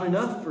 It's not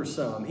enough for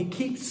some. He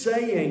keeps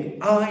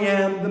saying, I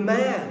am the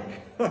man.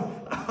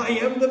 I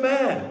am the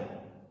man.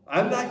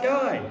 I'm that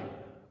guy.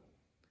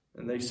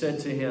 And they said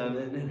to him,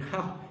 and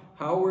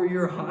how were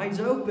your eyes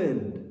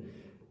opened?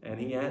 And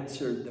he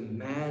answered, the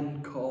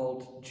man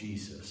called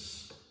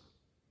Jesus.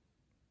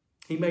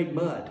 He made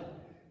mud,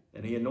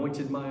 and he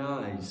anointed my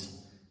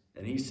eyes.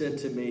 And he said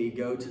to me,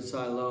 go to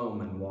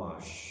Siloam and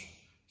wash.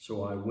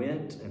 So I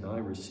went, and I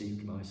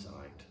received my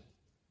sight.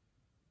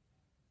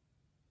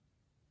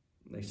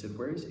 And they said,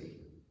 where is he?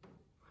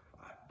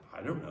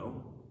 I don't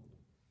know.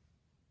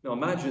 Now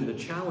imagine the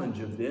challenge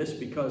of this,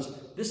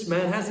 because this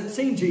man hasn't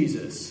seen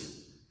Jesus.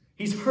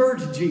 He's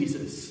heard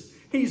Jesus.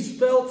 He's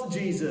felt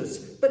Jesus,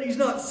 but he's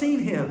not seen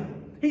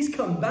him. He's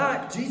come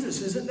back.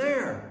 Jesus isn't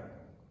there.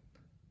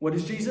 What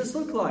does Jesus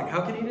look like?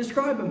 How can he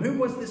describe him? Who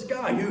was this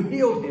guy who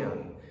healed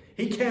him?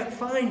 He can't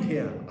find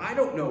him. I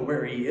don't know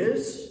where he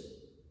is.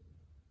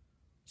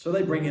 So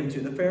they bring him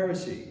to the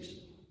Pharisees.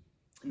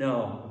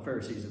 No, the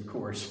Pharisees, of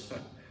course,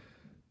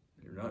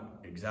 they're not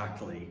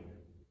exactly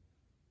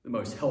the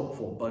most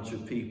helpful bunch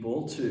of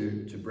people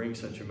to bring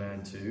such a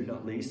man to,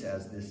 not least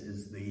as this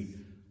is the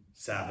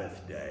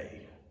Sabbath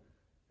day,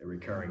 a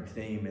recurring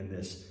theme in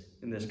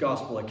this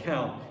gospel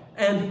account.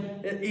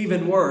 And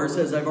even worse,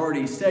 as I've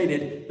already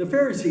stated, the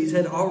Pharisees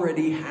had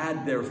already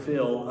had their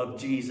fill of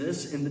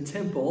Jesus in the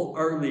temple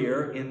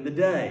earlier in the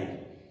day.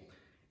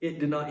 It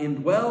did not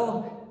end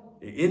well.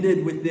 It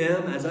ended with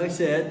them, as I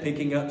said,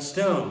 picking up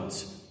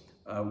stones,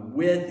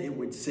 with, it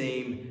would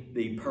seem,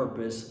 the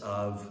purpose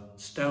of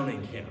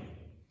stoning him.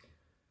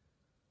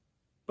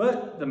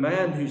 But the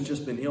man who's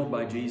just been healed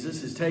by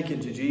Jesus is taken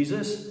to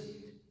Jesus.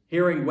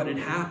 Hearing what had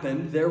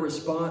happened, their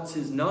response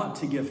is not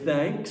to give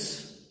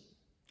thanks,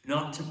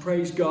 not to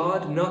praise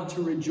God, not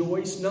to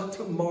rejoice, not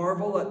to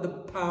marvel at the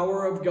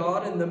power of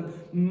God and the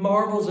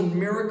marvels and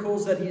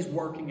miracles that he's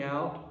working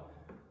out,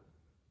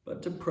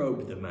 but to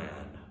probe the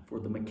man for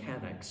the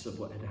mechanics of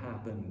what had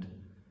happened.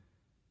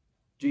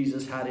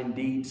 Jesus had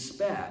indeed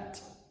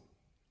spat,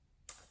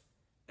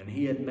 and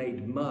he had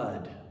made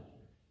mud,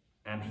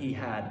 and he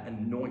had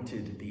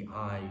anointed the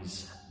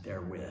eyes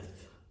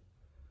therewith.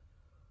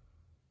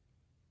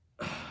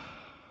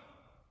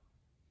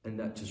 And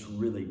that just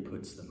really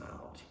puts them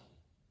out.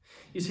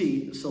 You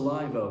see,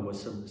 saliva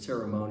was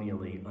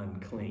ceremonially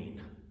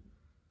unclean.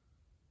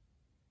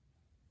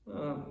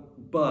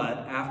 But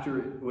after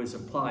it was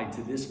applied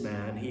to this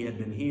man, he had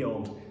been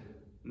healed.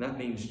 And that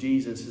means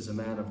Jesus is a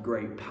man of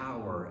great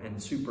power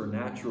and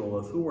supernatural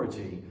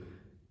authority.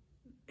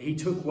 He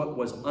took what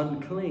was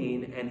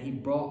unclean and he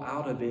brought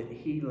out of it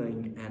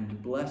healing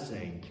and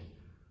blessing.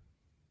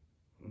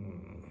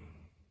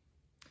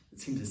 It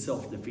seems a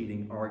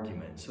self-defeating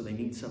argument, so they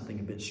need something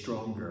a bit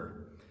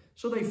stronger.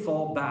 So they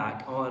fall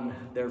back on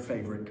their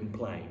favorite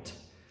complaint,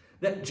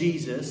 that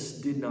Jesus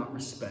did not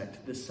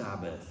respect the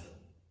Sabbath.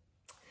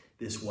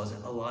 This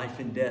wasn't a life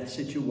and death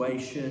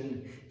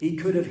situation. He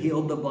could have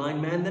healed the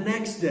blind man the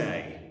next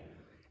day.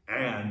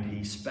 And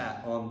he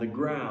spat on the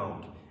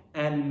ground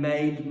and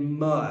made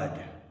mud.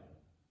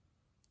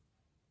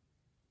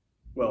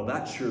 Well,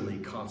 that surely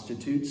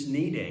constitutes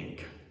kneading.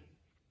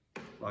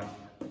 Like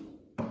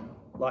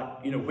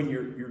when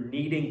you're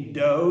kneading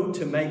dough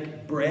to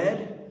make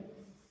bread,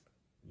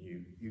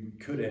 you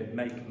couldn't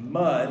make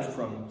mud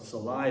from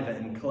saliva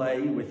and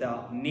clay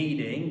without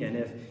kneading, and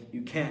if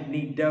you can't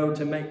knead dough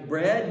to make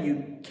bread,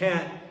 you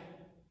can't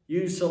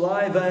use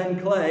saliva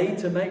and clay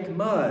to make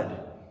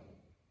mud.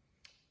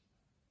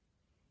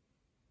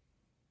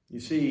 You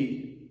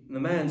see, the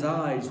man's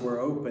eyes were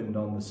opened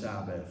on the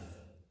Sabbath,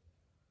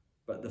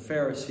 but the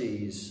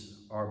Pharisees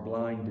are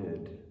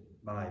blinded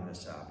by the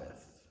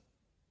Sabbath.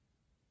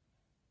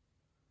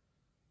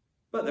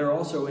 But they're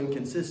also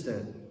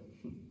inconsistent.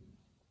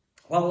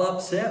 While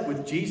upset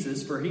with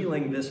Jesus for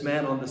healing this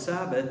man on the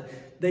Sabbath,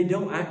 they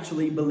don't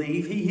actually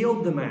believe he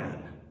healed the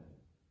man.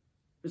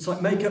 It's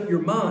like, make up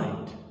your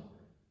mind.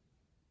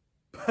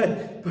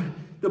 But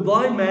the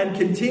blind man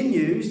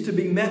continues to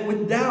be met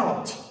with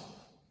doubt,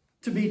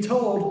 to be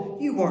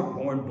told, you weren't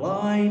born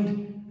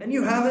blind and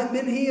you haven't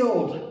been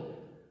healed.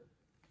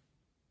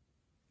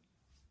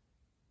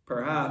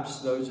 Perhaps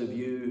those of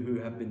you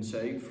who have been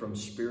saved from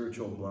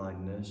spiritual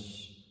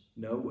blindness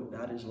know what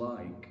that is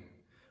like.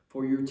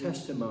 For your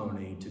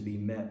testimony to be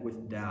met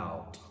with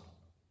doubt,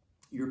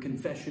 your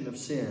confession of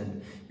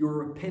sin, your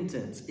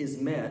repentance is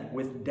met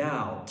with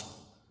doubt.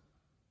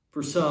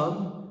 For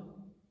some,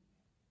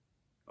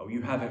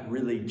 you haven't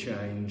really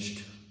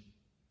changed.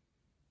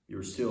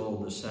 You're still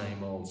the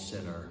same old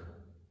sinner.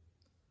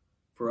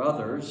 For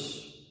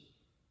others,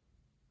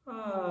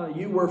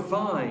 you were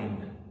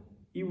fine.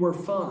 You were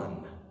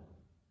fun.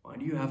 Why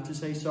do you have to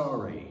say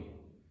sorry?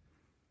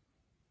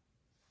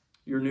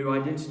 Your new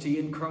identity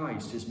in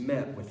Christ is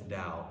met with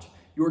doubt.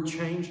 Your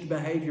changed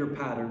behavior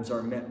patterns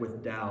are met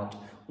with doubt.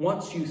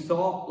 Once you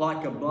thought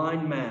like a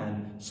blind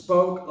man,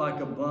 spoke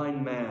like a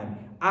blind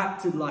man,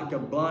 acted like a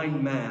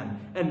blind man,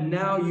 and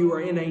now you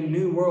are in a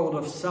new world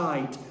of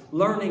sight,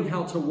 learning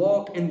how to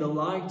walk in the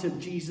light of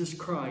Jesus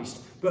Christ.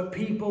 But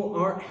people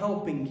aren't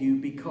helping you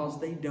because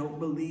they don't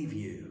believe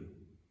you.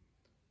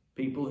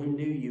 People who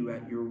knew you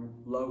at your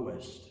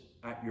lowest,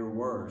 at your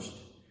worst.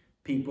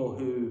 People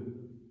who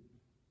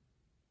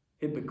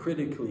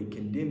hypocritically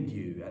condemned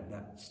you at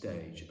that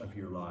stage of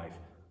your life.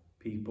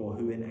 People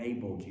who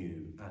enabled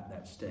you at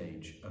that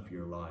stage of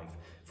your life.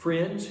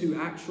 Friends who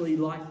actually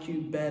liked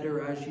you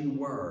better as you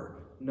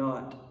were,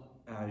 not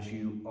as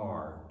you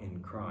are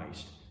in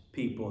Christ.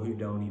 People who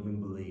don't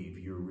even believe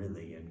you're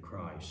really in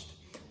Christ.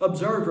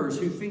 Observers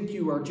who think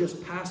you are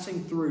just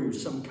passing through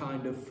some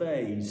kind of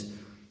phase.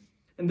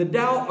 And the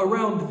doubt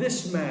around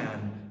this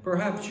man,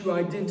 perhaps you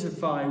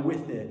identify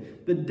with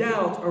it. The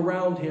doubt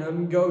around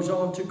him goes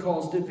on to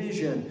cause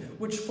division,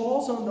 which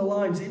falls on the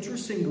lines,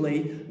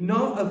 interestingly,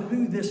 not of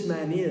who this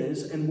man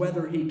is and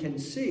whether he can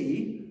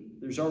see.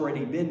 There's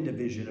already been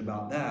division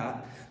about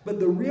that. But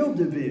the real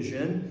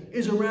division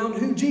is around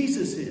who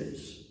Jesus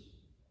is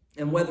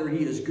and whether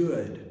he is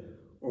good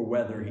or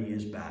whether he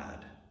is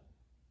bad.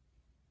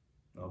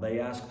 Now, they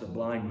ask the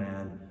blind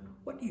man,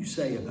 what do you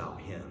say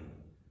about him,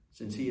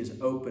 since he has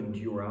opened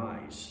your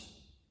eyes?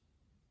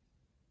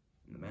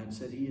 And the man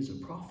said, he is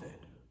a prophet.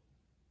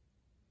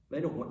 They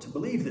don't want to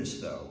believe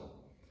this, though.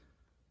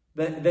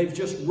 They've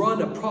just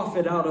run a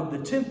prophet out of the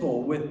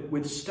temple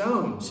with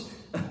stones.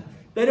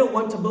 They don't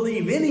want to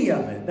believe any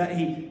of it. That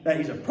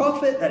he's a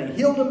prophet, that he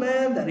healed a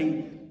man, that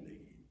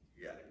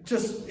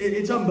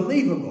it's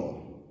unbelievable.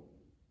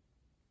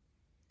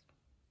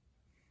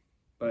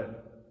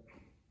 But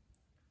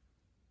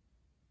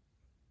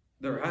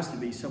there has to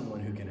be someone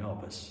who can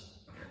help us.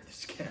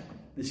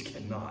 This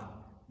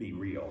cannot be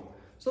real.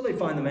 So they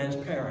find the man's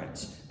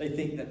parents. They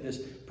think that this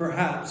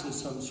perhaps is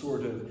some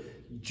sort of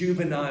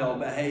juvenile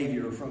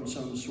behavior from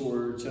some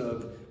sort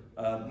of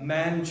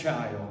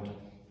man-child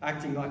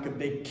acting like a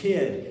big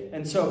kid.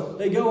 And so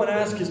they go and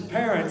ask his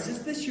parents,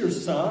 is this your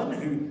son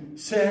who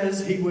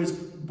says he was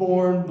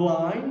born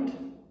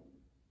blind?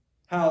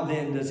 How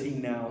then does he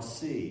now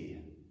see?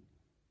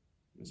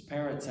 His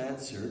parents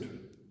answered,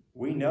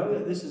 we know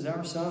that this is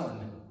our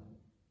son.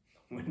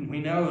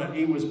 We know that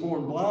he was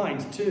born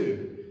blind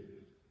too.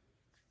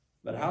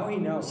 But how he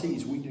now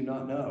sees, we do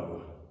not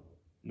know,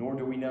 nor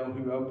do we know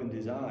who opened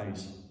his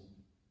eyes.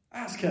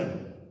 Ask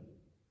him.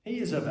 He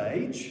is of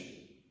age.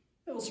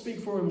 He'll speak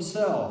for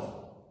himself.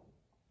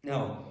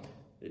 Now,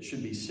 it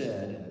should be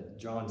said,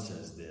 John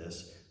says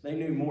this, they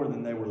knew more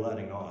than they were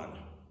letting on.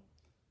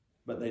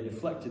 But they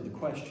deflected the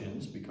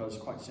questions because,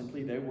 quite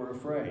simply, they were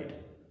afraid.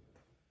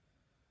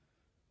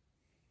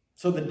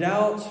 So the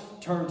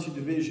doubt turned to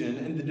division,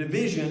 and the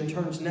division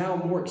turns now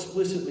more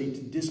explicitly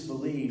to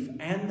disbelief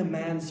and the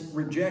man's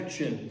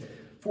rejection.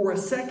 For a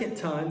second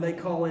time, they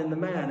call in the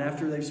man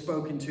after they've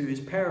spoken to his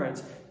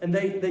parents, and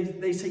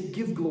they say,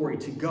 give glory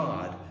to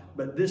God.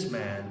 But this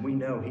man, we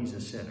know he's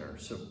a sinner.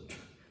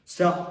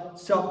 So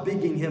stop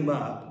bigging him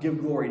up. Give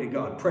glory to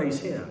God. Praise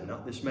him,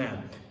 not this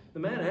man. The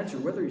man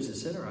answered, whether he's a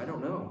sinner, I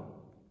don't know.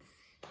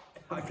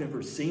 I've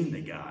never seen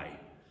the guy.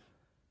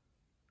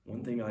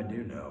 One thing I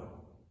do know,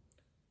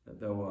 that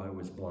though I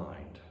was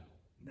blind,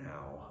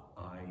 now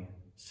I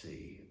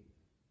see.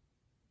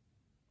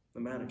 The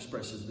man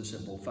expresses the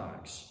simple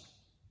facts.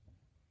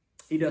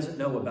 He doesn't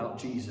know about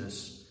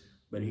Jesus,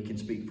 but he can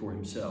speak for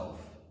himself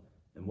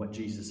and what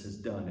Jesus has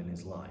done in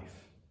his life.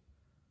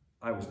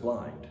 I was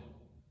blind.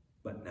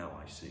 but now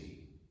I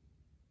see.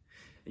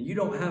 And you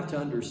don't have to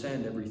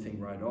understand everything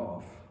right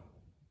off.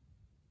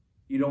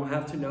 You don't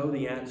have to know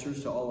the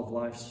answers to all of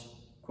life's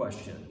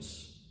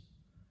questions.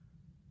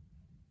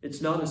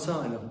 It's not a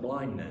sign of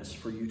blindness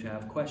for you to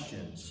have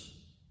questions,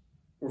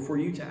 or for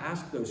you to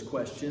ask those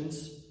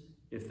questions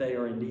if they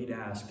are indeed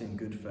asked in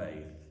good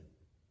faith.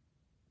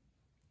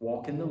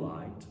 Walk in the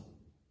light,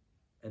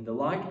 and the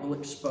light will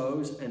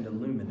expose and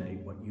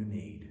illuminate what you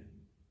need.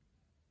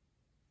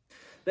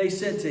 They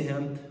said to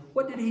him,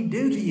 "What did he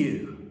do to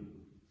you?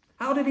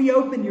 How did he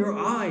open your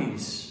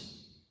eyes?"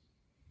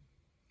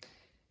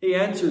 He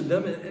answered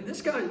them, and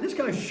this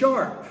guy's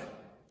sharp.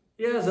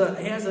 He has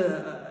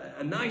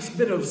a nice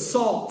bit of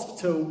salt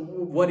to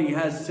what he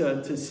has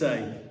to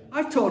say.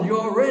 "I've told you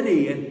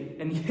already,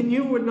 and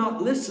you would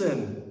not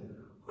listen.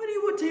 Why do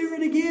you want to hear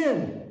it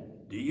again?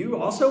 Do you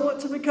also want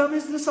to become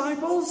his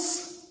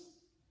disciples?"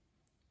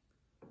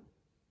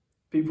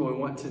 People who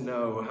want to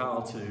know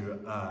how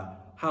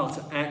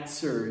to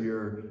answer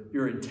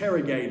your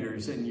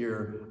interrogators and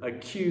your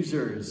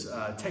accusers,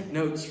 take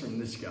notes from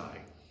this guy.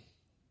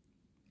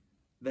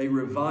 They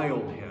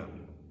reviled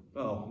him.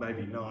 Well,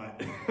 maybe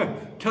not.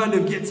 Kind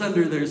of gets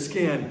under their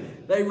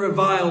skin. They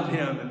reviled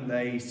him and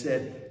they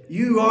said,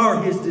 "You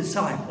are his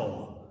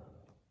disciple,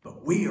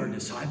 but we are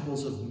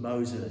disciples of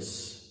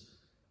Moses.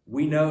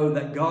 We know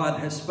that God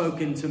has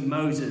spoken to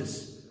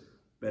Moses,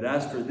 but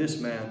as for this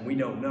man, we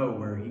don't know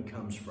where he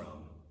comes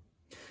from."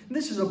 And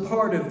this is a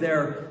part of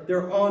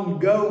their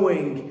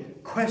ongoing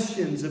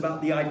questions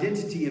about the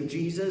identity of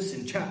Jesus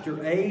in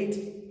chapter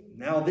 8,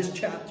 now this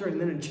chapter, and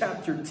then in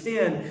chapter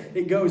 10,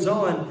 it goes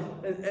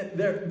on.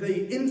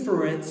 The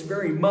inference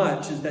very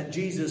much is that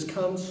Jesus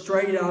comes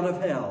straight out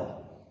of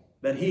hell,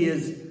 that he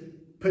is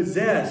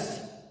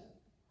possessed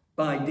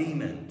by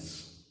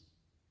demons.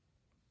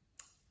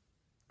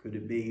 Could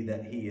it be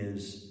that he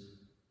is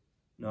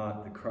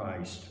not the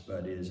Christ,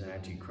 but is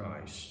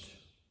Antichrist?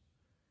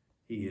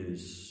 He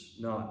is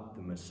not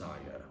the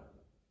Messiah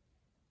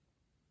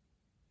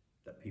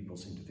that people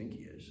seem to think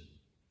he is.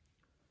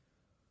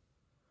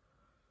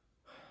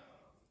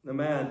 The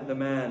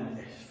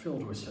man,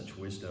 filled with such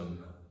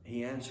wisdom,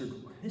 he answered,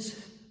 This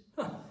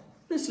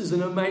is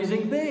an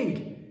amazing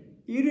thing.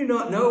 You do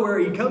not know where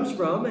he comes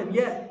from, and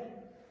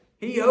yet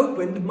he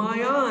opened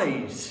my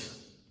eyes.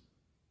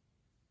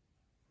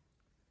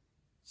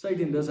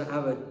 Satan doesn't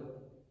have a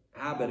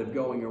habit of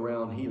going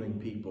around healing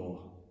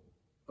people,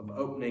 of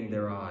opening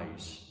their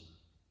eyes,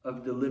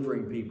 of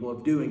delivering people,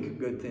 of doing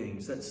good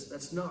things.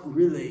 That's not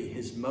really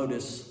his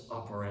modus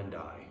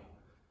operandi.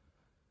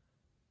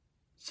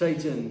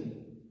 Satan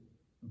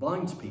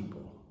blinds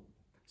people.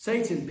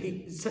 Satan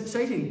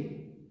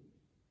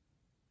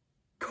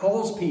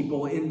calls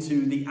people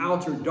into the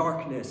outer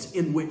darkness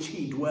in which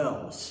he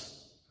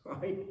dwells,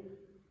 right?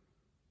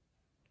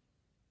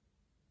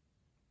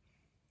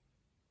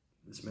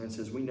 This man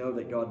says, "We know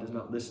that God does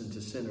not listen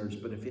to sinners,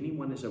 but if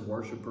anyone is a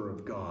worshiper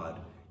of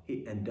God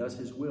and does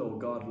his will,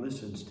 God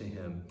listens to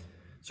him."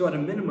 So at a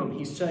minimum,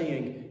 he's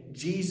saying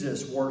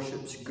Jesus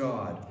worships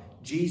God.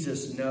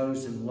 Jesus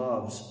knows and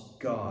loves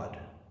God.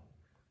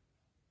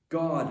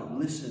 God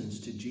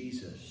listens to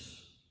Jesus.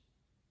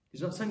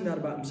 He's not saying that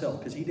about himself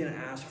because he didn't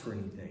ask for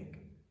anything.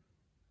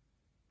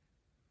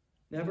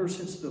 Never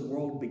since the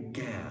world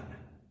began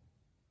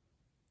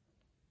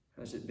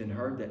has it been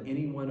heard that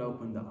anyone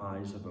opened the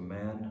eyes of a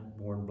man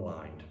born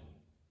blind.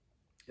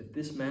 If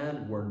this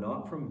man were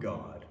not from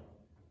God,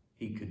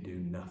 he could do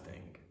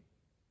nothing.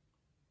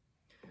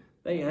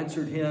 They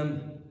answered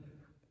him,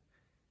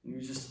 and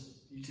you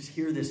just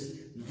hear this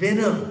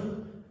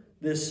venom,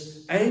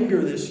 this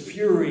anger, this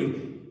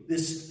fury,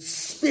 this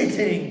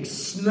spitting,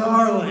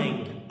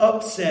 snarling,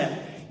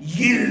 upset.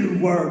 "You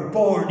were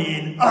born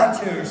in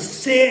utter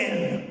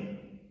sin.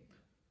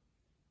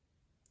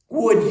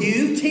 Would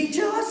you teach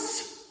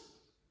us?"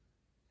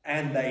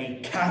 And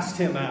they cast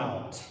him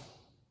out.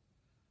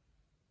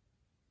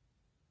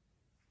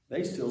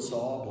 They still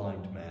saw a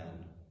blind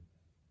man.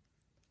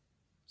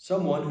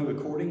 Someone who,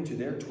 according to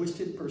their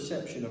twisted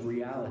perception of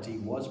reality,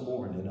 was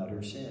born in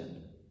utter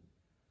sin.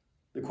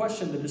 The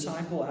question the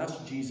disciple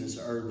asked Jesus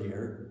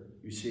earlier,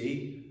 you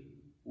see,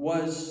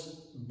 was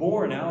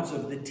born out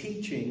of the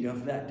teaching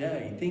of that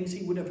day. Things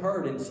he would have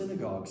heard in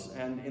synagogues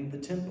and in the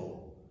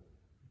temple.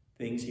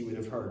 Things he would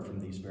have heard from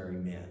these very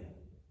men.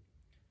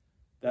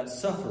 That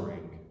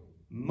suffering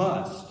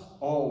must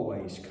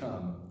always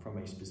come from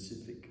a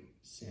specific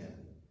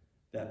sin.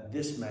 That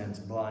this man's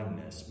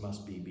blindness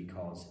must be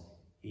because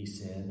he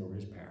sinned or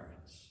his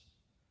parents.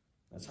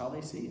 That's how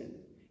they see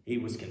it. He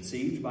was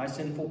conceived by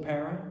sinful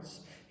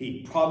parents.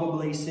 He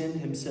probably sinned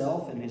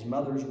himself in his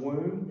mother's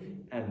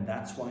womb, and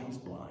that's why he's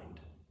blind.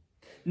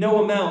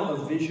 No amount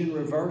of vision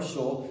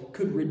reversal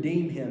could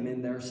redeem him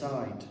in their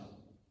sight.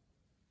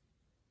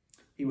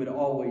 He would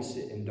always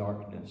sit in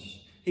darkness.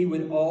 He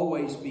would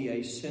always be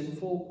a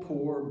sinful,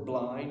 poor,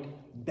 blind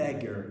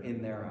beggar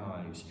in their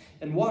eyes.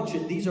 And watch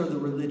it, these are the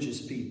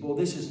religious people.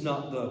 This is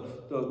not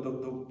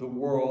the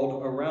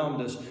world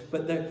around us,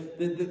 but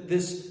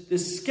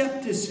this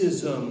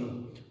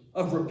skepticism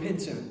of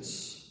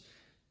repentance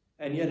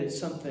And yet it's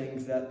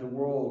something that the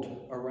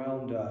world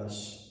around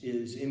us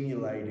is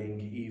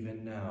emulating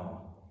even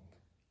now.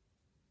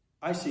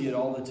 I see it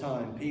all the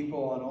time.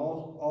 People on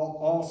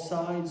all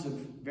sides of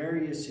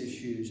various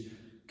issues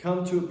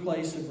come to a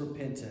place of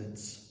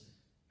repentance,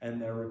 and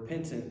their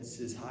repentance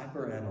is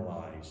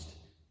hyperanalyzed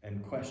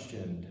and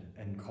questioned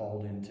and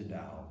called into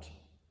doubt.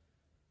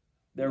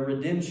 Their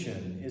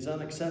redemption is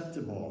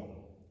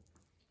unacceptable.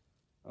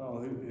 Oh,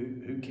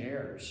 who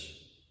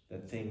cares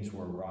that things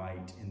were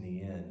right in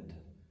the end?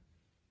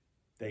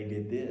 They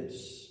did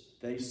this.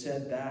 They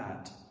said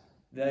that.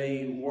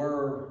 They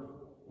were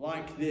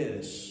like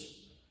this.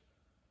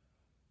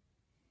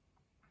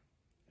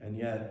 And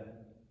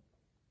yet,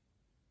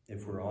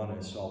 if we're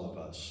honest, all of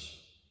us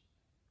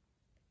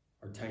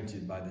are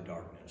tainted by the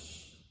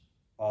darkness.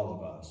 All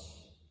of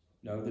us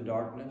know the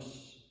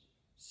darkness,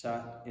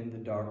 sat in the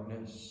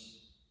darkness,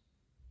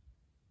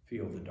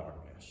 feel the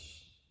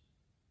darkness.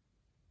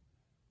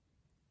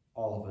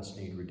 All of us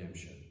need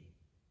redemption.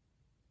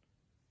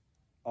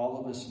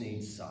 All of us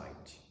need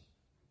sight.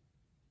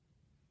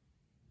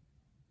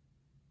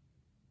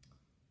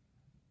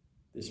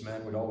 This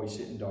man would always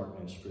sit in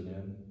darkness for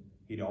them.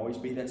 He'd always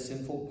be that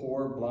sinful,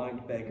 poor,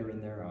 blind beggar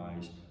in their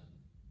eyes,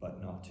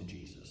 but not to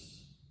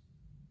Jesus.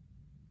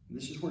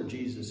 This is where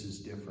Jesus is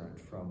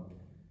different from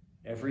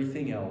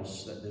everything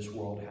else that this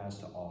world has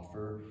to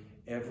offer.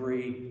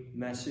 Every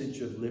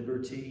message of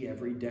liberty,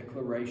 every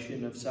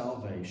declaration of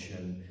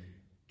salvation,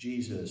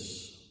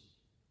 Jesus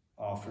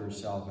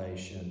offers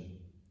salvation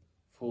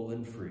full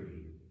and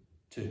free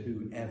to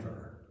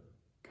whoever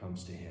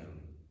comes to him,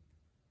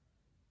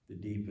 the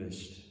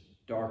deepest,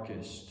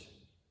 darkest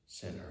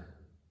sinner.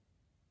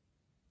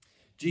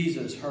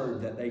 Jesus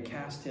heard that they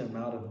cast him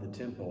out of the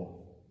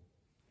temple.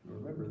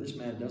 Remember, this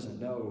man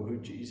doesn't know who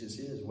Jesus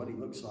is, what he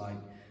looks like.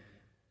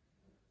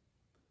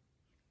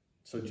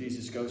 So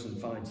Jesus goes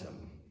and finds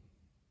him.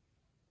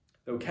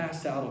 Though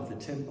cast out of the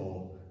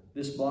temple,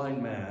 this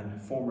blind man,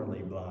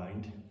 formerly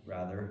blind,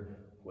 rather,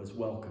 was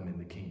welcome in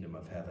the kingdom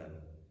of heaven.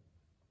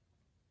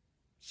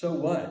 So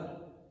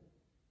what?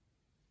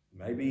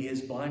 Maybe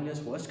his blindness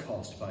was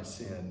caused by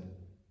sin.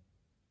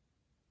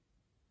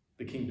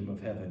 The kingdom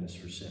of heaven is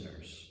for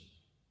sinners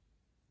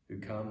who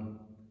come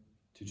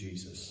to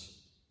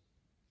Jesus,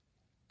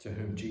 to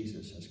whom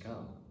Jesus has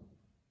come.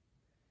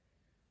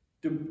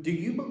 Do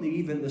you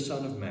believe in the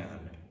Son of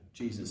Man?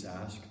 Jesus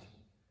asked.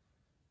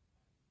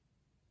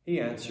 He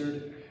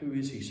answered, Who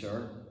is he,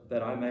 sir,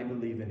 that I may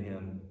believe in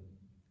him?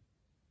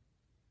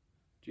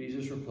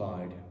 Jesus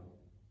replied,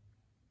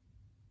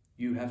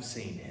 You have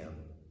seen him.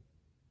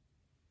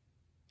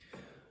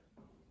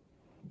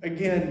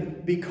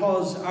 Again,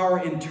 because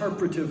our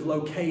interpretive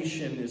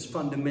location is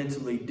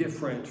fundamentally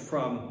different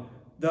from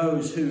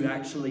those who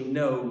actually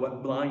know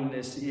what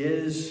blindness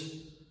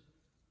is,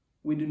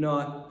 we do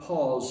not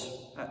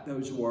pause at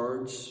those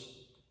words,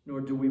 nor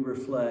do we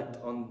reflect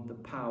on the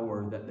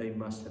power that they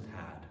must have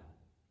had.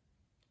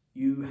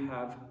 You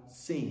have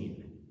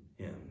seen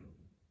him.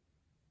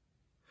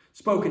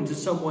 Spoken to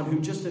someone who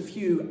just a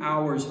few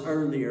hours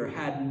earlier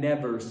had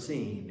never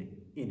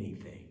seen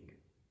anything.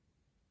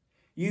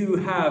 You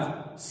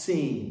have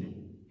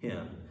seen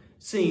him.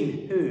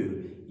 Seen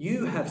who?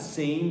 You have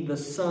seen the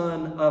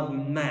Son of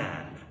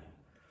Man,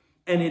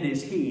 and it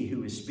is he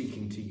who is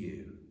speaking to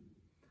you.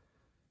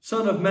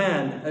 Son of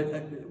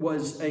Man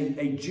was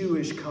a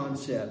Jewish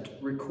concept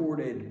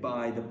recorded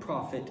by the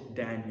prophet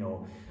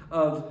Daniel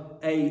of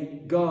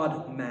a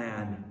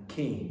God-man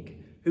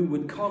king who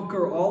would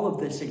conquer all of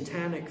the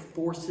satanic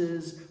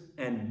forces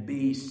and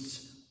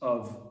beasts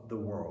of the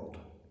world.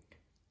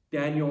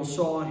 Daniel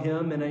saw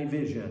him in a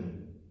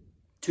vision.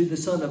 To the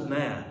Son of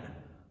Man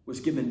was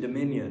given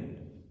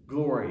dominion,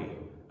 glory,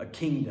 a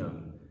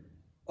kingdom.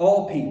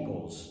 All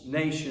peoples,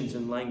 nations,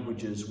 and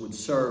languages would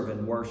serve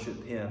and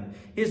worship him.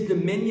 His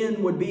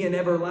dominion would be an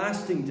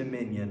everlasting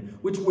dominion,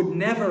 which would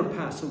never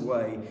pass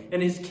away.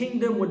 And his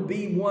kingdom would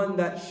be one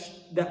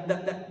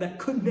that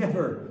could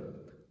never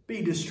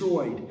be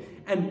destroyed.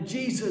 And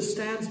Jesus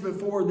stands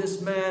before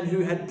this man who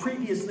had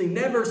previously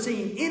never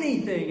seen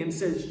anything and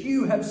says,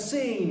 You have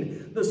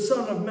seen the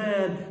Son of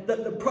Man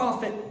that the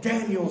prophet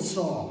Daniel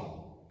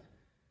saw.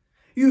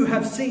 You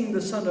have seen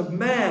the Son of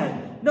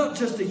Man, not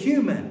just a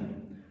human.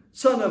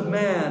 Son of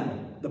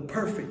Man, the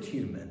perfect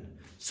human.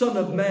 Son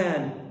of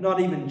Man, not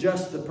even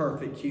just the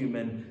perfect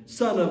human.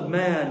 Son of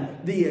Man,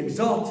 the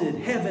exalted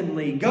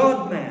heavenly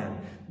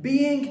God-man.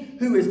 Being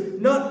who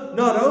is not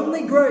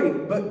only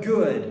great, but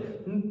good.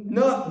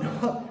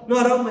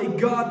 Not only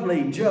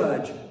godly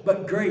judge,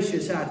 but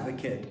gracious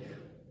advocate.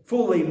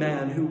 Fully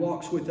man who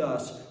walks with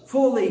us.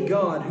 Fully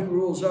God who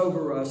rules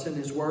over us and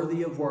is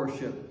worthy of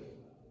worship.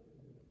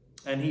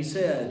 And he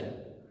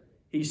said,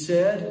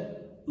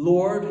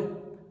 Lord,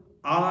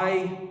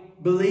 I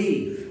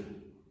believe.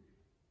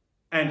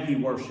 And he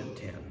worshipped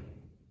him.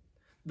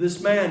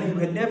 This man who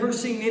had never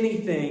seen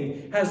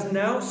anything has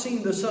now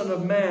seen the Son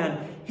of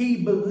Man.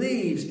 He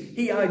believes,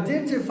 he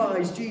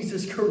identifies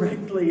Jesus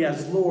correctly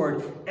as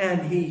Lord,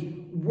 and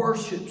he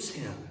worships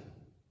him.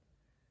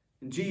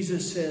 And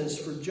Jesus says,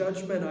 For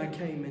judgment I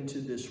came into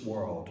this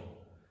world,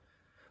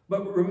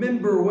 But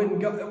remember,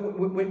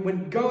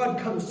 when God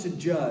comes to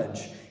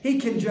judge, he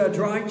can judge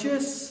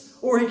righteous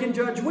or he can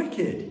judge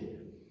wicked.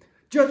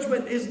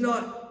 Judgment is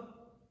not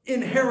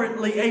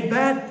inherently a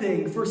bad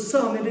thing. For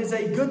some, it is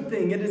a good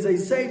thing. It is a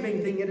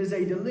saving thing. It is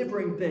a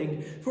delivering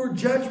thing. For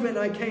judgment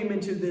I came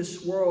into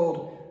this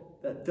world,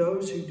 that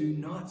those who do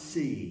not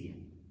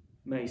see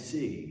may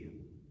see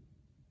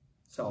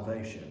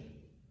salvation,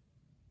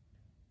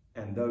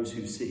 and those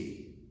who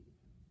see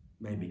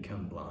may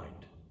become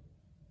blind,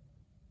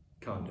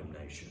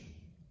 condemnation.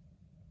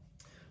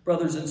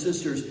 Brothers and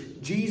sisters,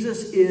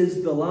 Jesus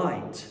is the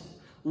light.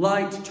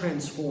 Light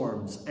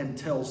transforms and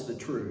tells the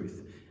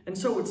truth. And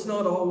so it's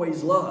not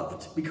always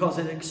loved, because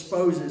it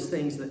exposes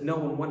things that no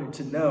one wanted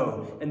to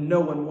know and no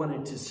one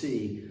wanted to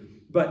see.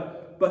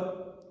 But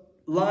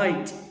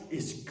light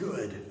is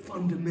good,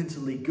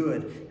 fundamentally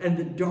good, and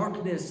the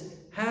darkness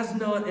has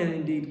not and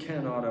indeed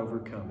cannot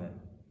overcome it.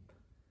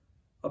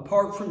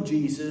 Apart from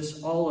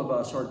Jesus, all of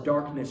us are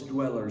darkness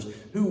dwellers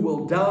who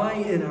will die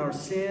in our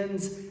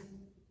sins.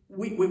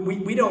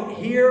 We don't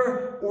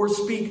hear or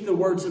speak the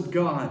words of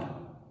God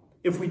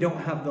if we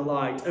don't have the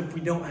light, if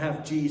we don't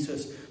have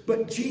Jesus.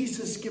 But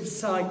Jesus gives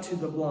sight to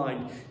the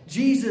blind.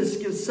 Jesus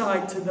gives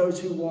sight to those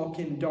who walk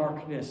in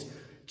darkness.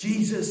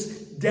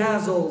 Jesus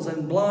dazzles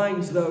and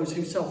blinds those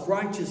who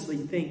self-righteously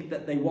think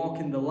that they walk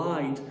in the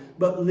light,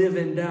 but live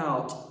in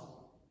doubt.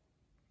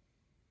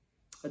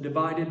 A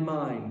divided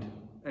mind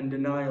and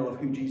denial of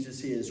who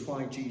Jesus is,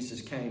 why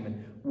Jesus came,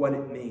 and what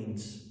it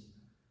means.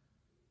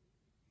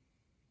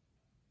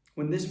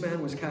 When this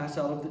man was cast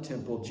out of the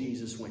temple,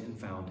 Jesus went and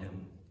found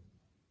him.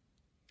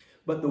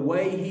 But the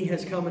way he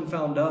has come and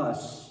found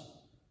us,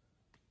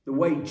 the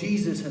way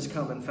Jesus has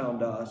come and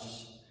found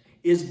us,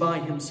 is by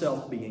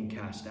himself being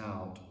cast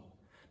out.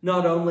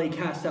 Not only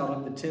cast out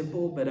of the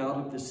temple, but out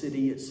of the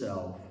city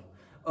itself.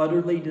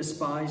 Utterly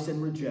despised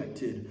and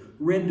rejected,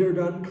 rendered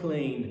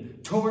unclean,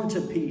 torn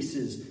to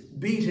pieces,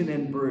 beaten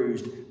and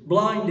bruised,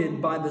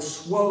 blinded by the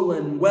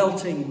swollen,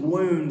 welting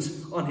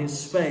wounds on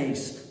his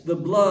face, the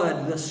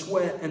blood, the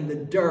sweat, and the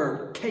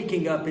dirt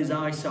caking up his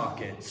eye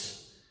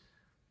sockets.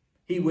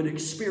 He would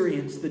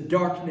experience the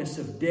darkness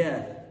of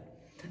death,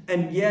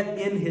 and yet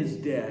in his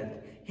death,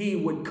 he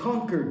would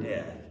conquer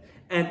death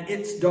and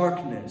its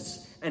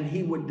darkness, and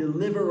he would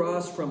deliver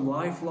us from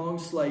lifelong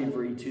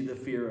slavery to the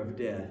fear of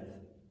death.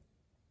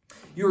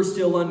 You're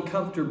still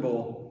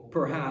uncomfortable,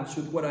 perhaps,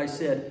 with what I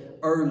said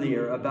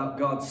earlier about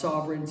God's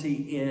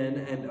sovereignty in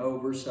and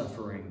over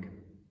suffering.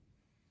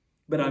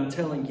 But I'm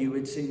telling you,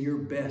 it's in your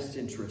best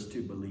interest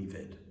to believe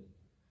it.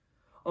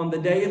 On the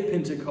day of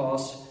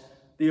Pentecost,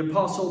 the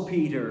Apostle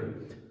Peter,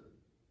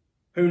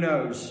 who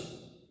knows,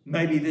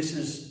 maybe this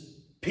is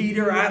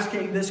Peter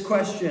asking this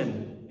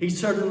question. He's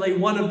certainly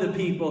one of the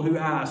people who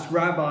asked,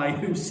 Rabbi,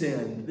 who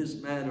sinned,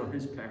 this man or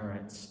his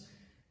parents?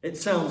 It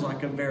sounds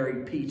like a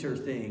very Peter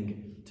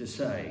thing to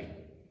say.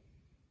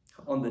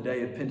 On the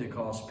day of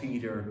Pentecost,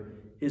 Peter,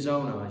 his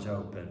own eyes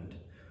opened,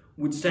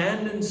 would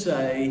stand and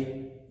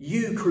say,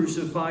 you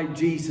crucified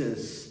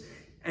Jesus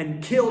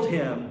and killed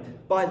him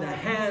by the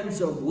hands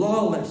of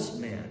lawless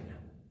men.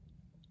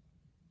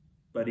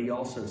 But he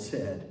also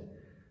said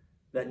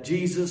that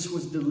Jesus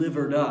was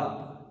delivered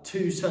up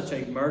to such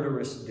a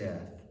murderous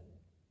death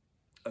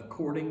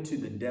according to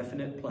the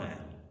definite plan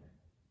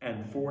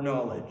and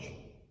foreknowledge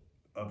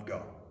of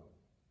God.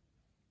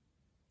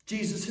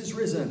 Jesus is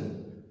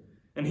risen,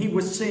 and he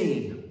was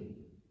seen,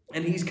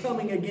 and he's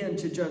coming again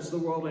to judge the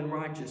world in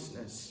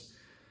righteousness.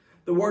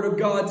 The Word of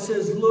God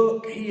says,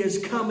 look, he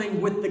is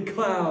coming with the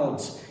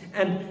clouds,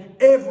 and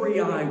every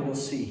eye will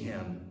see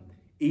him,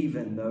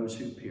 even those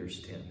who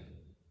pierced him.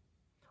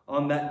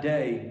 On that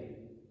day,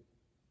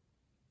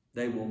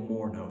 they will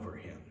mourn over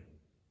him.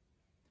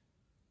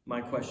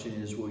 My question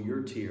is, will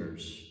your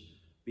tears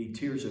be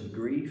tears of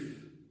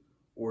grief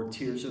or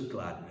tears of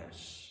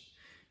gladness?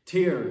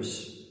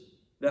 Tears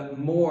that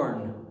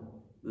mourn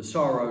the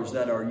sorrows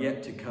that are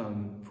yet to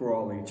come for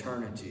all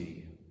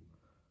eternity,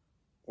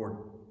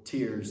 or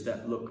tears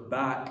that look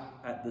back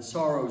at the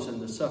sorrows and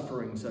the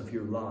sufferings of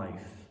your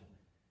life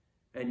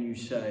and you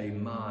say,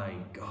 my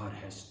God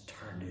has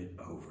turned it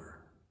over.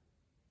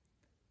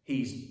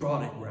 He's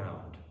brought it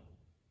round.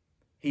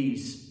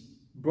 He's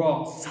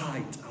brought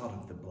sight out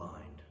of the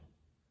blind,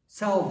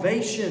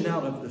 salvation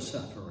out of the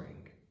suffering.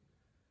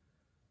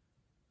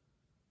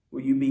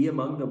 Will you be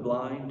among the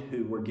blind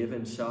who were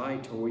given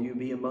sight, or will you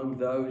be among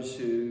those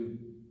who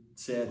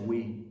said,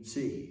 we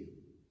see,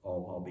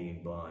 all while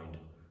being blind?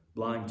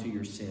 Blind to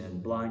your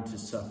sin, blind to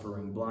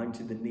suffering, blind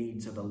to the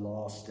needs of a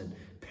lost and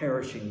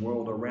perishing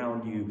world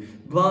around you,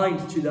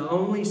 blind to the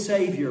only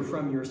Savior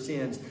from your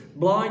sins,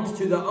 blind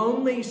to the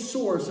only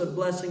source of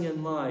blessing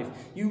in life.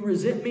 You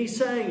resent me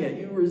saying it.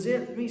 You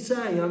resent me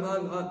saying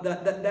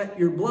that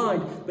you're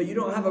blind, but you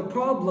don't have a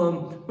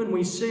problem when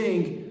we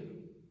sing,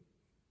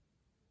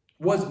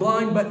 was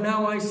blind, but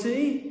now I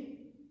see?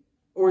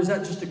 Or is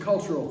that just a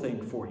cultural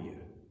thing for you?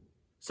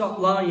 Stop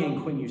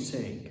lying when you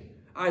sing.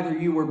 Either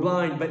you were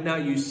blind, but now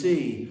you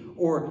see,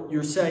 or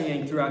you're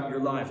saying throughout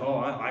your life, oh,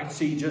 I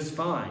see just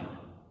fine.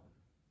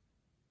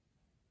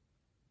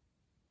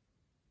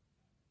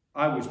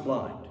 I was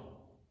blind,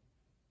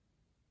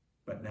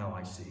 but now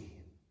I see.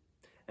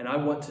 And I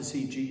want to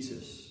see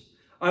Jesus.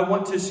 I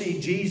want to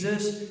see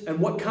Jesus and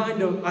what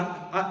kind of,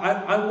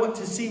 I want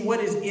to see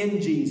what is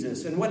in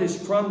Jesus and what is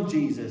from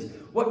Jesus.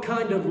 What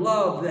kind of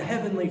love the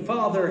Heavenly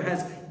Father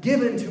has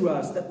given to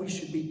us that we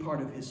should be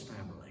part of His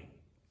family.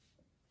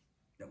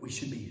 That we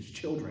should be His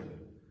children.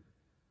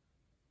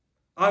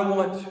 I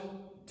want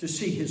to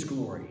see His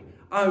glory.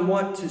 I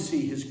want to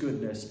see His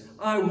goodness.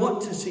 I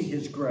want to see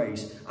His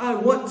grace. I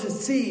want to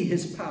see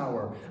His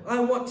power.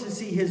 I want to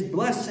see His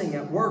blessing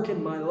at work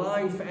in my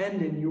life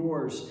and in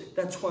yours.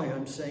 That's why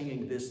I'm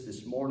saying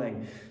this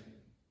morning.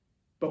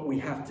 But we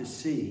have to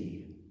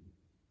see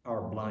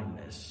our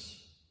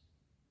blindness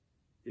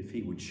if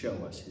He would show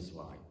us His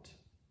light.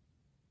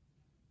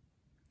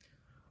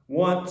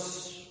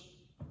 Once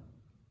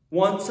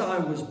I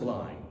was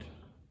blind,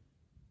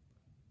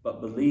 but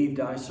believed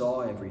I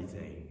saw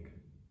everything.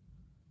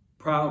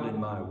 Proud in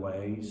my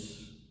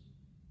ways,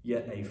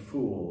 yet a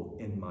fool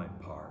in my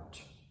part.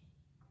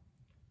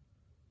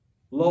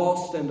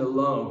 Lost and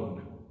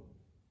alone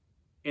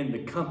in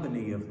the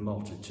company of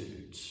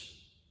multitudes.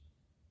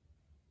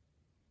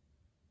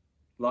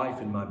 Life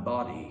in my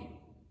body,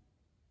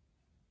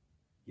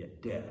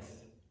 yet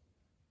death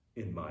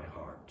in my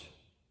heart.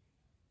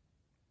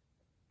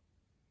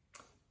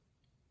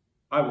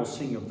 I will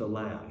sing of the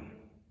Lamb.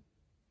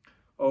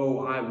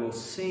 Oh, I will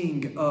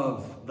sing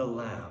of the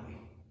Lamb.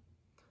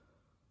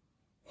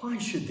 Why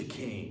should the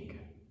King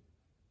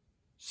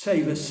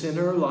save a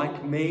sinner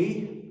like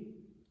me?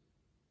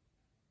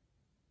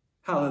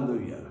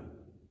 Hallelujah.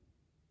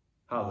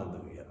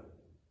 Hallelujah.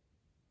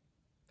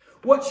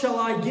 What shall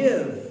I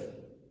give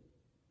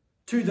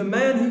to the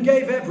man who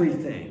gave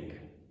everything,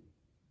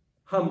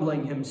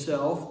 humbling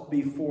himself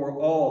before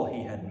all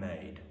He had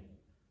made?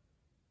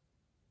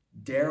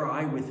 Dare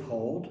I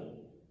withhold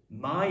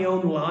my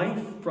own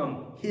life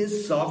from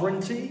His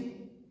sovereignty?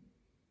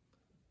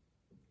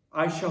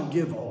 I shall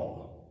give all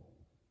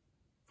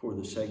for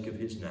the sake of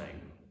His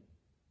name.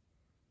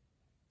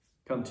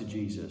 Come to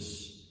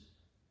Jesus.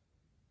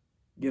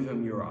 Give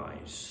Him your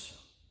eyes,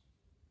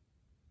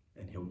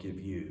 and He'll give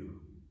you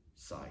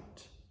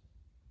sight.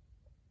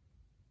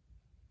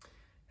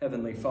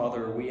 Heavenly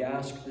Father, we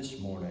ask this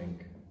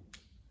morning,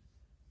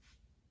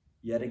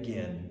 yet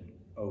again,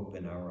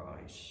 open our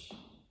eyes.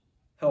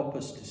 Help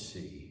us to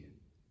see.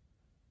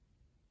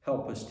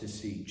 Help us to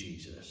see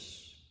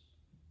Jesus.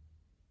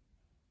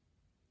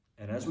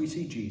 And as we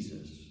see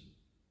Jesus,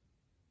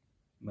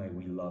 may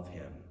we love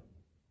Him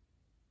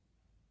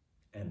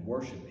and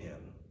worship Him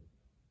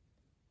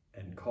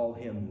and call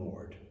Him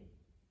Lord.